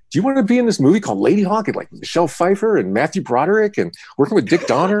Hauer, do you want to be in this movie called Lady Hawk, and like Michelle Pfeiffer and Matthew Broderick and working with Dick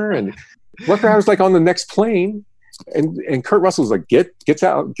Donner? And Rutger Hauer's like on the next plane, and Kurt Russell's like, get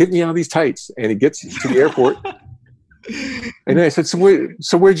me out of these tights. And he gets to the airport. And then I said,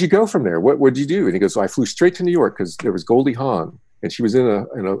 so where'd you go from there? What'd you do? And he goes, so I flew straight to New York because there was Goldie Hawn, and she was in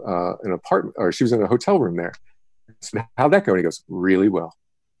an apartment, or she was in a hotel room there. I said, how'd that go? And he goes, really well.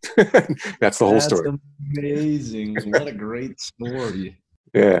 That's the whole story. Amazing. What a great story.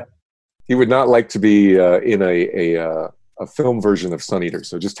 Yeah. He would not like to be in a film version of Sun Eater.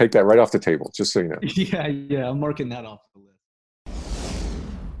 So just take that right off the table, just so you know. Yeah. I'm marking that off the list.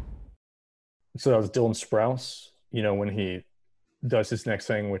 So that was Dylan Sprouse, you know, when he does his next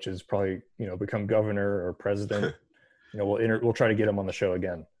thing, which is probably, you know, become governor or president. You know, we'll try to get him on the show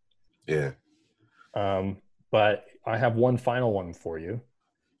again. Yeah. But I have one final one for you.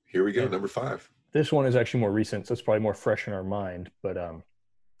 Here we go, number 5. This one is actually more recent, so it's probably more fresh in our mind. But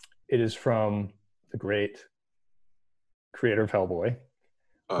it is from the great creator of Hellboy,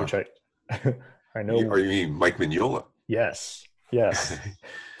 which I know. Or you mean Mike Mignola? Yes.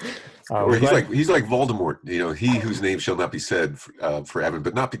 Or he's like Voldemort, you know, he whose name shall not be said forever,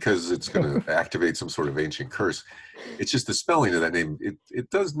 but not because it's going to activate some sort of ancient curse. It's just the spelling of that name. It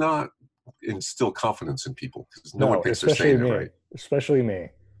does not instill confidence in people because no one thinks they're saying it right. Especially me.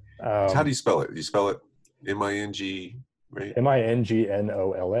 So how do you spell it? You spell it Ming? Right.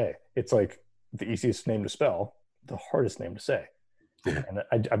 Mingnola. It's like the easiest name to spell, the hardest name to say. Yeah. And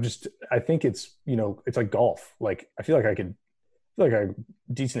I think it's, it's like golf. Like I feel like I'm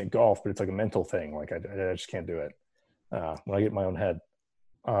decent at golf, but it's like a mental thing. Like I just can't do it when I get in my own head.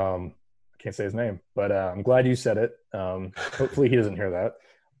 I can't say his name, but I'm glad you said it. Hopefully he doesn't hear that.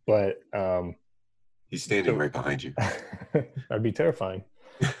 But he's standing right behind you. That'd be terrifying.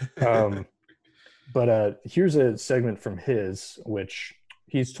 But here's a segment from his, which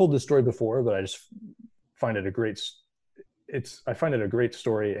he's told this story before, but I just find it a great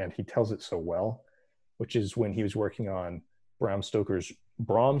story, and he tells it so well, which is when he was working on Bram Stoker's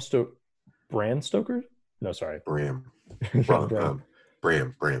Bram,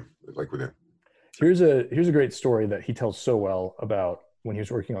 like with him. Here's a great story that he tells so well about when he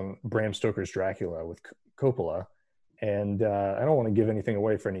was working on Bram Stoker's Dracula with Coppola. And I don't want to give anything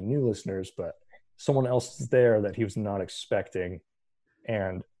away for any new listeners, but someone else is there that he was not expecting.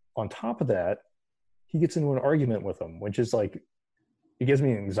 And on top of that, he gets into an argument with him, which is like, it gives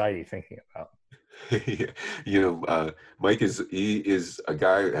me anxiety thinking about. Mike is a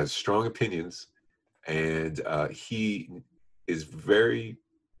guy that has strong opinions, and he is very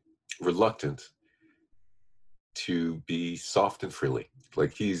reluctant to be soft and frilly.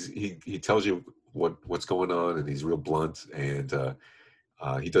 Like he tells you what's going on, and he's real blunt, and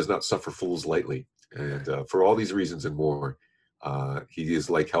he does not suffer fools lightly. And for all these reasons and more, he is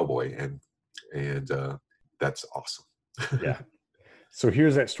like Hellboy, and that's awesome. Yeah. So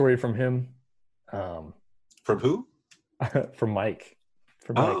here's that story from him. From who? From Mike.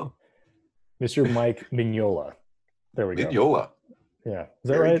 Mr. Mike Mignola. There we go. Mignola. Yeah. Is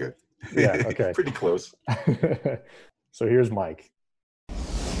that right? Good. Yeah. Okay. Pretty close. So here's Mike.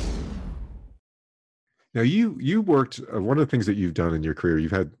 Now you worked, one of the things that you've done in your career,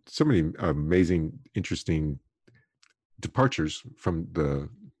 you've had so many amazing, interesting departures from the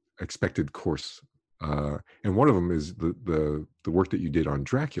expected course. And one of them is the work that you did on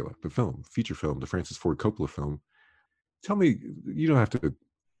Dracula, the film, feature film, the Francis Ford Coppola film. Tell me, you don't have to,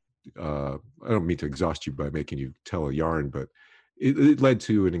 I don't mean to exhaust you by making you tell a yarn, but it led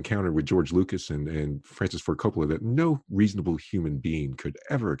to an encounter with George Lucas and Francis Ford Coppola that no reasonable human being could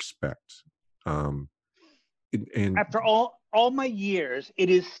ever expect. And after all my years, it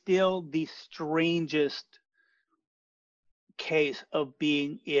is still the strangest case of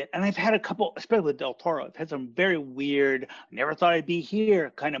being it. And I've had a couple, especially with Del Toro, I've had some very weird, I never thought I'd be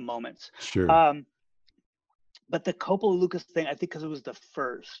here kind of moments. Sure. But the Coppola Lucas thing, I think because it was the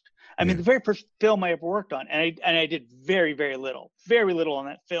first. I mean, the very first film I ever worked on, and I did very, very little on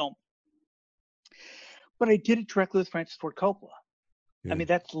that film. But I did it directly with Francis Ford Coppola. Yeah. I mean,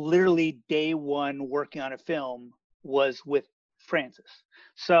 that's literally day one working on a film was with Francis.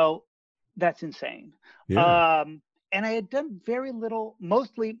 So that's insane. Yeah. And I had done very little,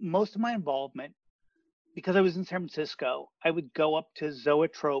 most of my involvement, because I was in San Francisco, I would go up to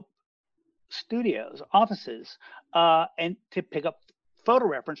Zoetrope Studios offices and to pick up photo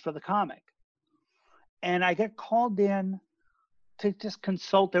reference for the comic. And I got called in to just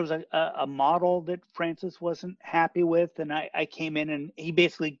consult. There was a model that Francis wasn't happy with, and I came in and he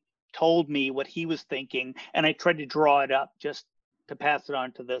basically told me what he was thinking, and I tried to draw it up just to pass it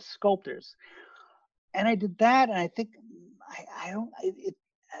on to the sculptors. And I did that, and I think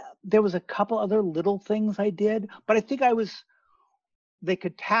there was a couple other little things I did, but I think they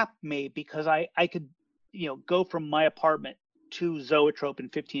could tap me because I could, go from my apartment to Zoetrope in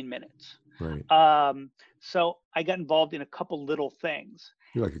 15 minutes. Right. So I got involved in a couple little things.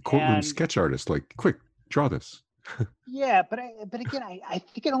 You're like a courtroom sketch artist, like, quick, draw this. Yeah, but again, I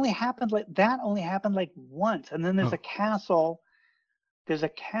think it only happened like once. And then there's a castle. There's a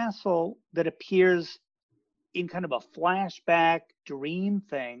castle that appears in kind of a flashback dream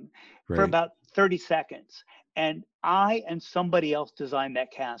thing for about 30 seconds. And I and somebody else designed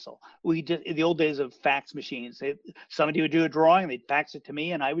that castle. We did in the old days of fax machines. Somebody would do a drawing, they'd fax it to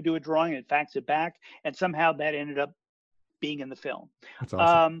me, and I would do a drawing and fax it back. And somehow that ended up being in the film. That's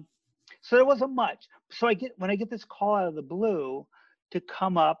awesome. So there wasn't much. So when I get this call out of the blue to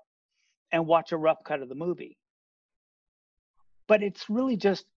come up and watch a rough cut of the movie. But it's really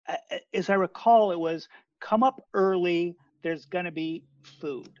just, as I recall, it was come up early. There's going to be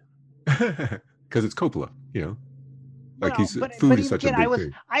food. Because it's Coppola, like but food is such a big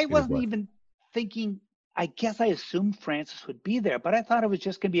thing. I wasn't even thinking. I guess I assumed Francis would be there, but I thought it was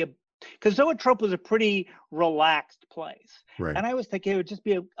just going to be because Zoetrope was a pretty relaxed place, right? And I was thinking it would just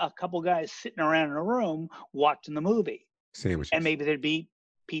be a couple guys sitting around in a room watching the movie, sandwiches, and maybe there'd be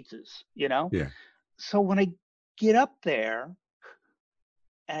pizzas, Yeah. So when I get up there,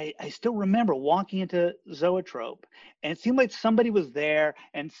 I still remember walking into Zoetrope, and it seemed like somebody was there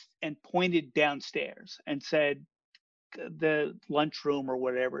and pointed downstairs and said, the lunchroom or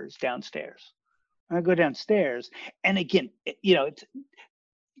whatever is downstairs. And I go downstairs, and again, it's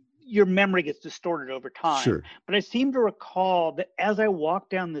your memory gets distorted over time. Sure. But I seem to recall that as I walked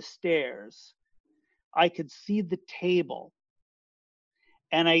down the stairs, I could see the table,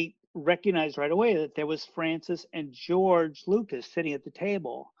 and I recognized right away that there was Francis and George Lucas sitting at the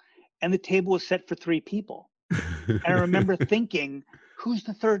table, and the table was set for 3 people. And I remember thinking, who's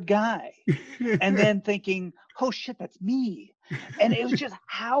the third guy? And then thinking, oh shit, that's me. And it was just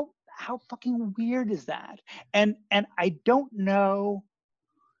how fucking weird is that? And I don't know.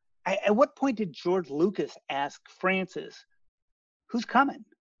 At what point did George Lucas ask Francis, who's coming?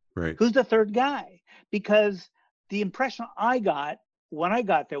 Right. Who's the third guy? Because the impression I got when I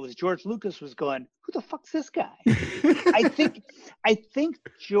got there was George Lucas was going, who the fuck's this guy? I think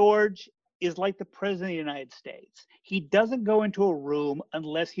George is like the president of the United States. He doesn't go into a room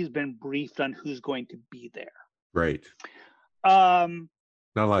unless he's been briefed on who's going to be there. Right. Not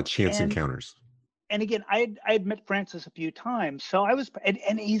a lot of chance encounters. And again, I had met Francis a few times, so I was,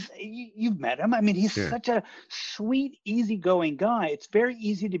 and you've met him. I mean, he's such a sweet, easygoing guy. It's very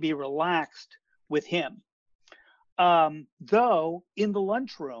easy to be relaxed with him. Though in the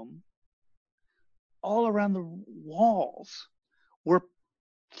lunchroom, all around the walls were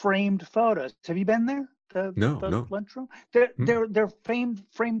framed photos. Have you been there? The lunchroom? They're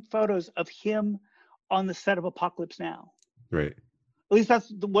framed photos of him on the set of Apocalypse Now. Right. At least that's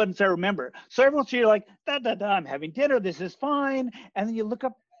the ones I remember. So everyone's you're like, I'm having dinner, this is fine. And then you look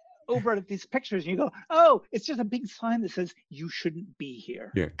up over at these pictures and you go, oh, it's just a big sign that says you shouldn't be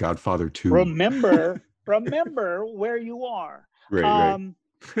here. Yeah, Godfather 2. Remember where you are. Right.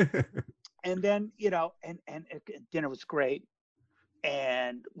 And then, and dinner was great.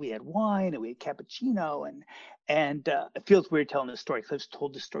 And we had wine and we had cappuccino and it feels weird telling this story because I've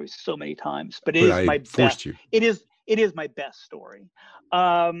told this story so many times, but it is my best. It is my best story.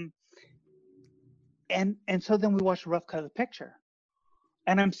 And so then we watched a rough cut of the picture,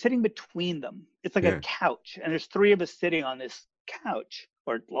 and I'm sitting between them. It's like a couch, and there's 3 of us sitting on this couch,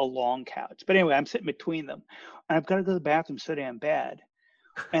 or a long couch. But anyway, I'm sitting between them, and I've got to go to the bathroom so damn bad,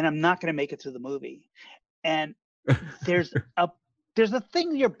 and I'm not going to make it through the movie. And there's a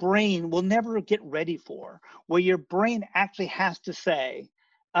thing your brain will never get ready for, where your brain actually has to say,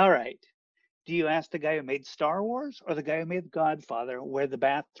 all right, do you ask the guy who made Star Wars or the guy who made The Godfather where the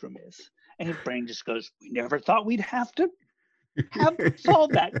bathroom is? And your brain just goes, we never thought we'd have to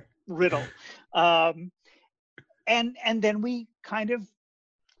solve that riddle. And then we kind of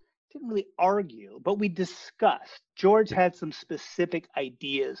didn't really argue, but we discussed. George had some specific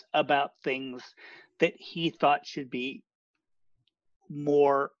ideas about things that he thought should be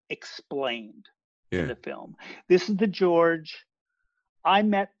more explained in the film. This is the George. I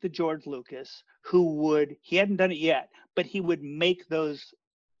met the George Lucas he hadn't done it yet, but he would make those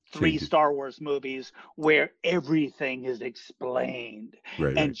 3 Star Wars movies where everything is explained.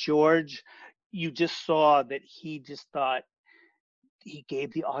 Right. George, you just saw that he just thought he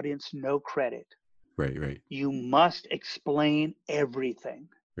gave the audience no credit. Right. You must explain everything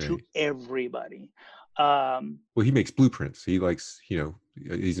to everybody. Well, he makes blueprints. He likes,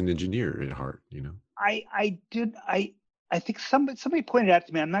 he's an engineer at heart, I think somebody pointed out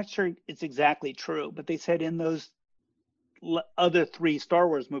to me, I'm not sure it's exactly true, but they said in those other 3 Star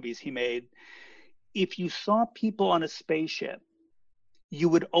Wars movies he made, if you saw people on a spaceship, you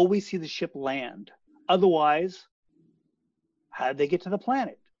would always see the ship land. Otherwise, how did they get to the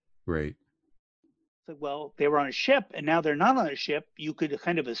planet? Right. So, well, they were on a ship and now they're not on a ship. You could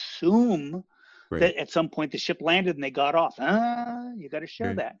kind of assume that at some point the ship landed and they got off. You got to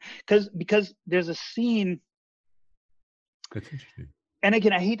show that. Because there's a scene. That's interesting. And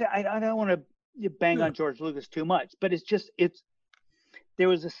again, I don't want to bang on George Lucas too much, but there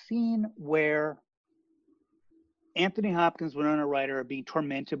was a scene where Anthony Hopkins, Winona Ryder are being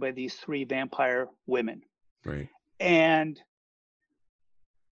tormented by these 3 vampire women. Right. And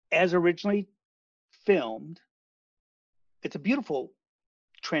as originally filmed, it's a beautiful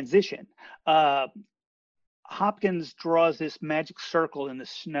transition. Hopkins draws this magic circle in the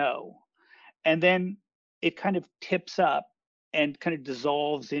snow, and then it kind of tips up and kind of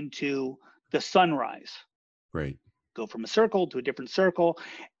dissolves into the sunrise. Right. Go from a circle to a different circle.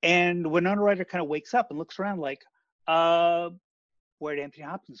 And Winona Ryder kind of wakes up and looks around like, where did Anthony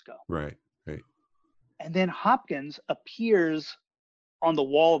Hopkins go? Right. And then Hopkins appears on the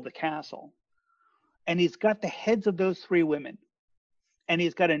wall of the castle, and he's got the heads of those 3 women. And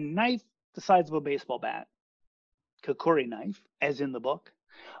he's got a knife the size of a baseball bat, Kakuri knife, as in the book.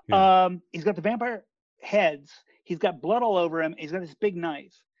 Yeah. He's got the vampire heads. He's got blood all over him. He's got this big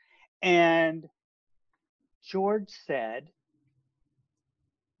knife. And George said,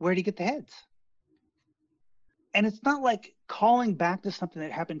 where'd he get the heads? And it's not like calling back to something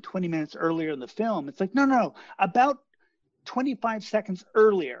that happened 20 minutes earlier in the film. It's like, no. About 25 seconds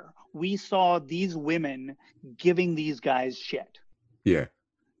earlier, we saw these women giving these guys shit. Yeah,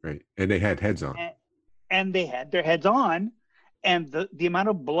 right. And they had heads on. And they had their heads on. And the amount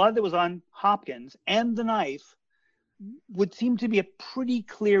of blood that was on Hopkins and the knife would seem to be a pretty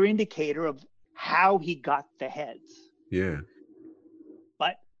clear indicator of how he got the heads. Yeah.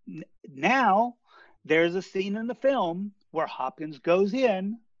 But now there's a scene in the film where Hopkins goes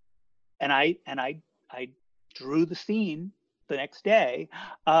in, and I drew the scene the next day.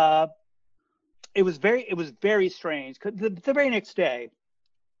 It was very strange. 'Cause the very next day,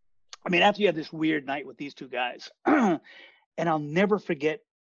 I mean, after you have this weird night with these two guys, and I'll never forget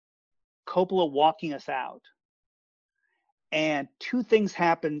Coppola walking us out, and two things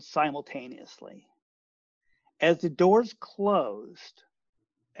happened simultaneously. As the doors closed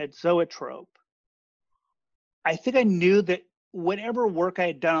at Zoetrope, I think I knew that whatever work I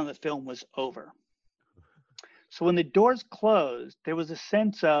had done on the film was over. So when the doors closed, there was a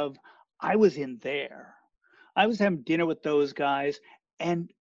sense of, I was in there. I was having dinner with those guys,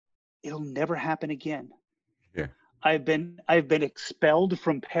 and it'll never happen again. Yeah. I've been expelled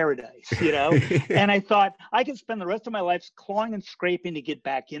from paradise, you know? And I thought I could spend the rest of my life clawing and scraping to get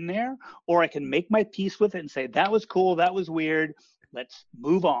back in there, or I can make my peace with it and say, that was cool, that was weird, let's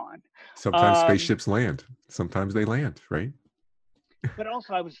move on. Sometimes spaceships land. Sometimes they land, right? But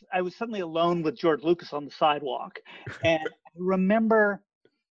also I was suddenly alone with George Lucas on the sidewalk. And I remember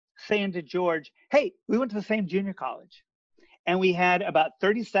saying to George, hey, we went to the same junior college. And we had about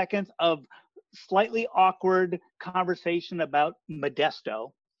 30 seconds of slightly awkward conversation about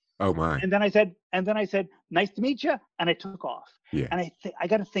Modesto. Oh my. And then I said, nice to meet you. And I took off. Yeah. And I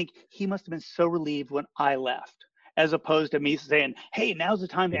got to think he must have been so relieved when I left, as opposed to me saying, hey, now's the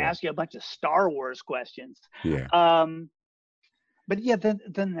time to ask you a bunch of Star Wars questions. Yeah. But yeah, then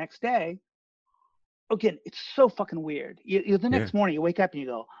the next day, again, it's so fucking weird. The next morning you wake up and you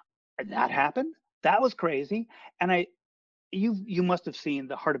go, that happened? That was crazy. And you must have seen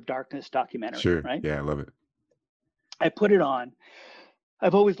the Heart of Darkness documentary, sure. Right? Yeah, I love it. I put it on.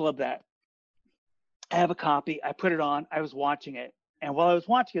 I've always loved that. I have a copy. I put it on. I was watching it. And while I was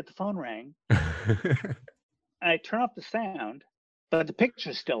watching it, the phone rang. And I turn off the sound, but the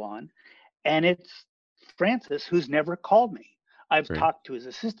picture's still on. And it's Francis, who's never called me. I've talked to his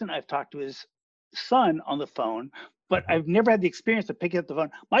assistant. I've talked to his son on the phone, but I've never had the experience of picking up the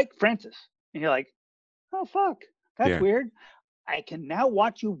phone. Mike, Francis. And you're like, oh, fuck. That's weird. I can now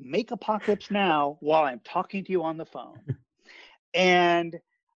watch you make Apocalypse Now while I'm talking to you on the phone. And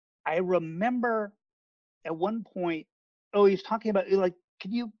I remember at one point, he's talking about, like,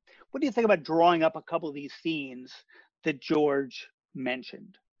 what do you think about drawing up a couple of these scenes that George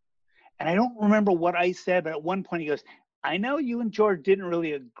mentioned? And I don't remember what I said, but at one point he goes, I know you and George didn't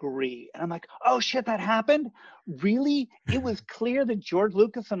really agree. And I'm like, oh shit, that happened? Really? It was clear that George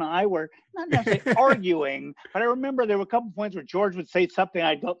Lucas and I were not necessarily arguing, but I remember there were a couple points where George would say something,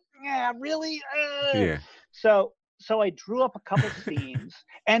 I'd go, yeah, really? Yeah. So I drew up a couple scenes,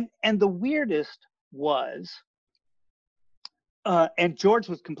 and the weirdest was, and George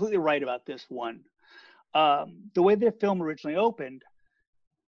was completely right about this one. The way the film originally opened,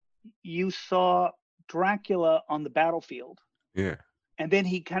 you saw Dracula on the battlefield. Yeah. And then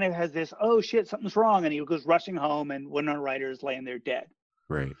he kind of has this, oh shit, something's wrong. And he goes rushing home, and Winona Ryder is laying there dead.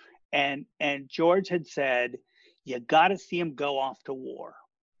 Right. And George had said, you got to see him go off to war.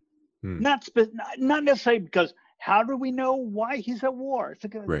 Not necessarily because how do we know why he's at war? It's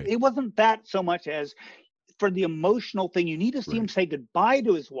like, it wasn't that so much as for the emotional thing. You need to see him say goodbye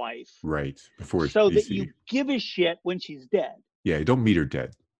to his wife. Right. Before so that you give a shit when she's dead. Yeah. Don't meet her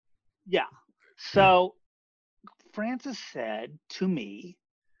dead. Yeah. So Francis said to me,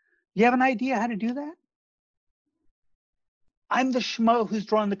 you have an idea how to do that? I'm the schmo who's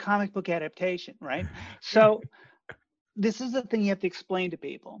drawn the comic book adaptation, right? So this is the thing you have to explain to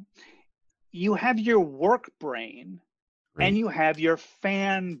people. You have your work brain and you have your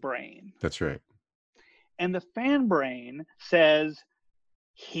fan brain. That's right. And the fan brain says,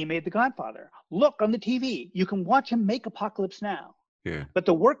 he made The Godfather. Look on the TV. You can watch him make Apocalypse Now. Yeah. But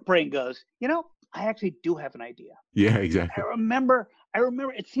the work brain goes, I actually do have an idea. Yeah, exactly. I remember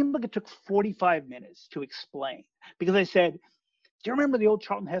it seemed like it took 45 minutes to explain, because I said, you remember the old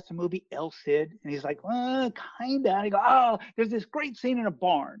Charlton Heston movie, El Cid? And he's like, kind of. And I go, oh, there's this great scene in a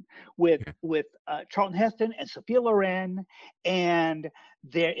barn with Charlton Heston and Sophia Loren, and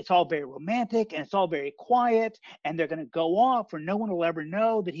it's all very romantic and it's all very quiet, and they're going to go off where no one will ever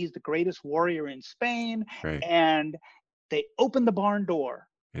know that he's the greatest warrior in Spain. Right. And they open the barn door,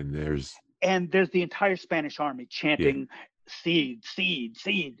 and there's the entire Spanish army chanting, "Seed, seed,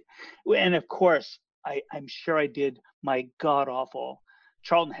 seed." And of course, I'm sure I did my god-awful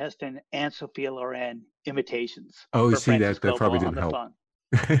Charlton Heston and Sophia Loren imitations. Oh, you see, that probably didn't help.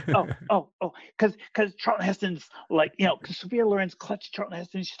 Because Charlton Heston's like, because Sophia Loren's clutched Charlton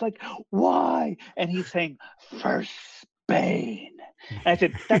Heston. She's like, why? And he's saying, "First Spain." And I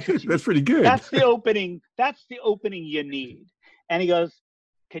said, that's what that's pretty good. That's the opening you need. And he goes,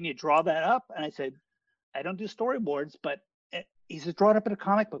 "Can you draw that up?" And I said, "I don't do storyboards, but," he says, "draw it up in a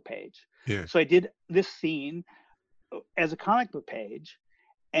comic book page." Yeah. So I did this scene as a comic book page,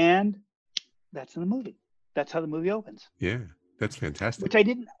 and that's in the movie. That's how the movie opens. Yeah, that's fantastic. Which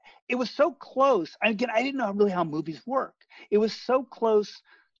it was so close. Again, I didn't know really how movies work. It was so close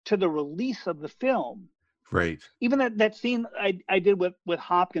to the release of the film. Right. Even that scene I did with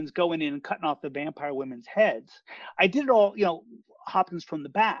Hopkins going in and cutting off the vampire women's heads. I did it all, Hopkins from the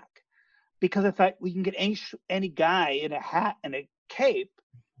back, because I thought we can get any guy in a hat and a cape.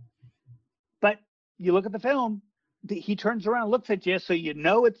 But you look at the film, he turns around and looks at you, so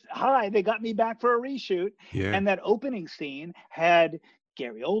it's, "Hi, they got me back for a reshoot." Yeah. And that opening scene had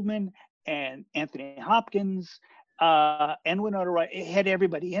Gary Oldman and Anthony Hopkins and Winona Ryder. It had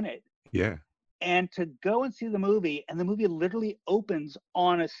everybody in it. Yeah. And to go and see the movie, and the movie literally opens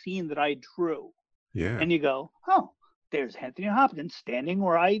on a scene that I drew. Yeah. And you go, "Oh, there's Anthony Hopkins standing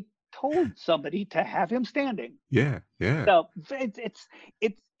where I told somebody to have him standing." Yeah. Yeah. So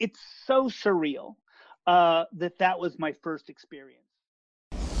it's so surreal that was my first experience.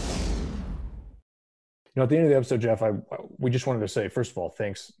 At the end of the episode, Jeff, we just wanted to say, first of all,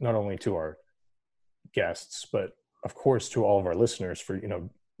 thanks not only to our guests, but of course to all of our listeners for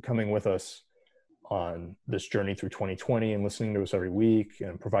coming with us on this journey through 2020 and listening to us every week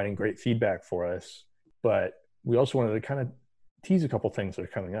and providing great feedback for us. But we also wanted to kind of tease a couple things that are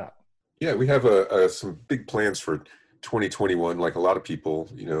coming up. Yeah, we have some big plans for 2021, like a lot of people.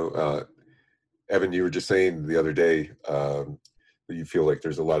 Evan, you were just saying the other day that you feel like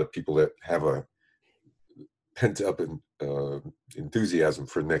there's a lot of people that have a pent-up enthusiasm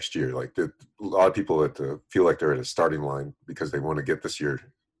for next year. Like a lot of people that feel like they're at a starting line because they want to get this year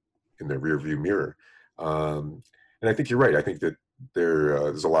in their rearview mirror. And I think you're right. I think that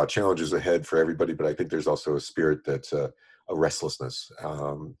there's a lot of challenges ahead for everybody, but I think there's also a spirit that's a restlessness.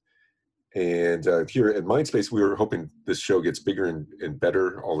 And here at Mindspace, we were hoping this show gets bigger and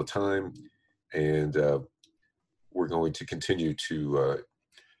better all the time. And we're going to continue to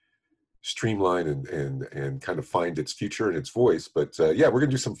streamline and kind of find its future and its voice. But we're going to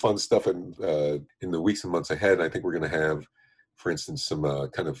do some fun stuff in the weeks and months ahead. I think we're going to have, for instance, some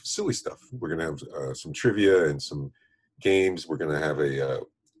kind of silly stuff. We're going to have some trivia and some games. We're going to have a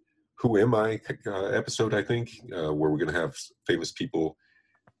Who Am I episode, I think, where we're going to have famous people,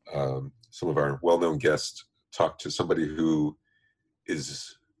 some of our well-known guests, talk to somebody who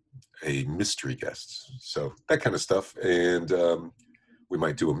is a mystery guest. So that kind of stuff. And we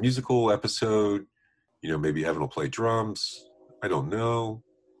might do a musical episode. Maybe Evan will play drums. I don't know.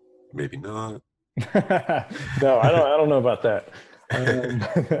 Maybe not. No, I don't know about that.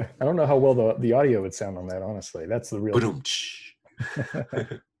 I don't know how well the audio would sound on that, honestly. That's the real.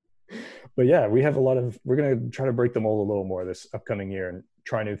 But yeah, we have we're going to try to break the mold a little more this upcoming year and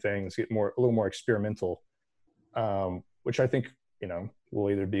try new things, get a little more experimental, which I think, will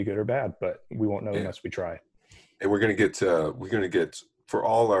either be good or bad, but we won't know unless we try. And we're going to get for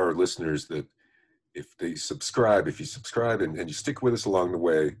all our listeners that if you subscribe and you stick with us along the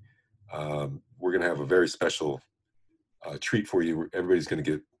way, we're going to have a very special treat for you. Everybody's going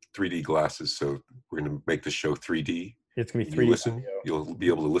to get 3D glasses. So we're going to make the show 3D. It's going to be 3D. You'll be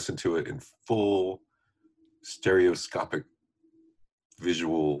able to listen to it in full stereoscopic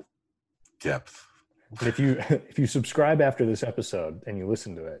visual depth. But if you subscribe after this episode and you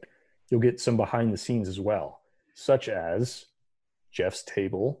listen to it, you'll get some behind the scenes as well, such as Jeff's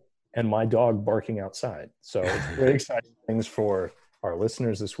table and my dog barking outside. So it's very exciting things for our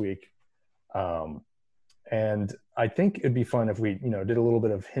listeners this week. And I think it'd be fun if we, did a little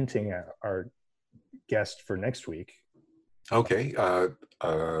bit of hinting at our guest for next week. Okay.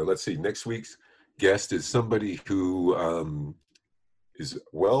 Let's see. Next week's guest is somebody who is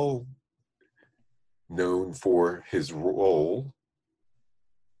well known for his role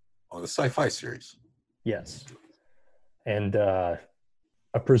on the Sci-Fi series. Yes. and a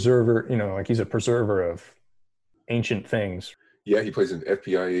preserver, like he's a preserver of ancient things. Yeah, he plays an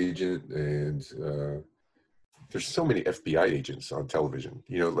FBI agent, and there's so many FBI agents on television.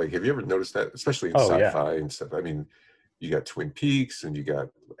 Like, have you ever noticed that, especially in sci-fi and stuff? I mean, you got Twin Peaks, and you got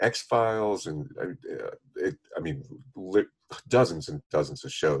X-Files, and dozens and dozens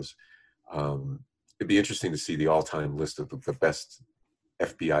of shows. It'd be interesting to see the all-time list of the best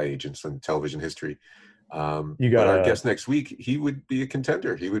FBI agents in television history. But our guest next week, he would be a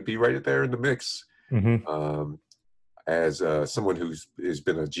contender. He would be right there in the mix. Mm-hmm. As someone who's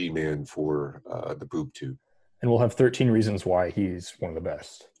been a G-man for the boob tube. And we'll have 13 reasons why he's one of the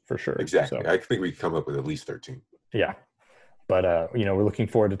best, for sure. Exactly. So, I think we come up with at least 13. Yeah. But, we're looking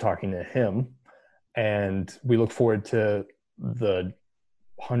forward to talking to him. And we look forward to the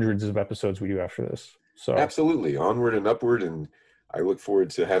hundreds of episodes we do after this. So absolutely. Onward and upward. And I look forward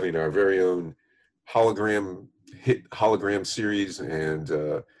to having our very own hologram series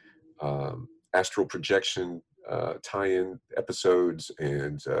and astral projection tie-in episodes,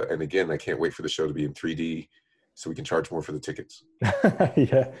 and again, I can't wait for the show to be in 3D so we can charge more for the tickets.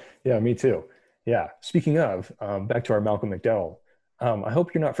 yeah, me too. Yeah. Speaking of, back to our Malcolm McDowell. I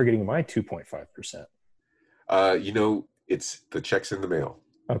hope you're not forgetting my 2.5%. It's the check's in the mail.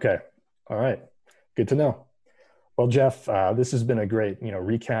 Okay. All right. Good to know. Well, Jeff, this has been a great,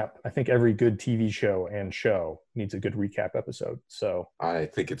 recap. I think every good TV show and show needs a good recap episode. So I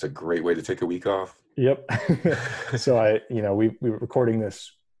think it's a great way to take a week off. Yep. So we were recording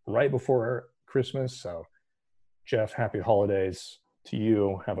this right before Christmas. So Jeff, happy holidays to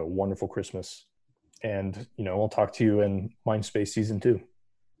you. Have a wonderful Christmas. And, we'll talk to you in Mindspace Season 2.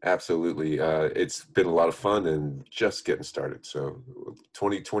 Absolutely. It's been a lot of fun and just getting started. So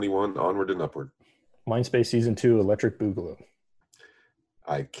 2021, onward and upward. Mindspace Season 2, Electric Boogaloo.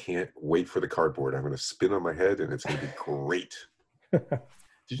 I can't wait for the cardboard. I'm going to spin on my head, and it's going to be great.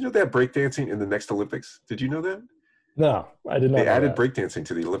 Did you know they have breakdancing in the next Olympics? Did you know that? No, I did not. They added breakdancing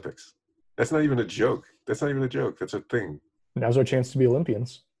to the Olympics. That's not even a joke. That's a thing. Now's our chance to be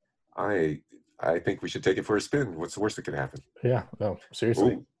Olympians. I think we should take it for a spin. What's the worst that could happen? Yeah, no,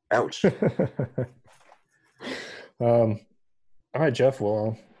 seriously. Ooh, ouch. All right, Jeff.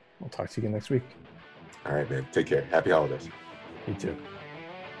 Well, I'll talk to you again next week. All right, man. Take care. Happy holidays. You too.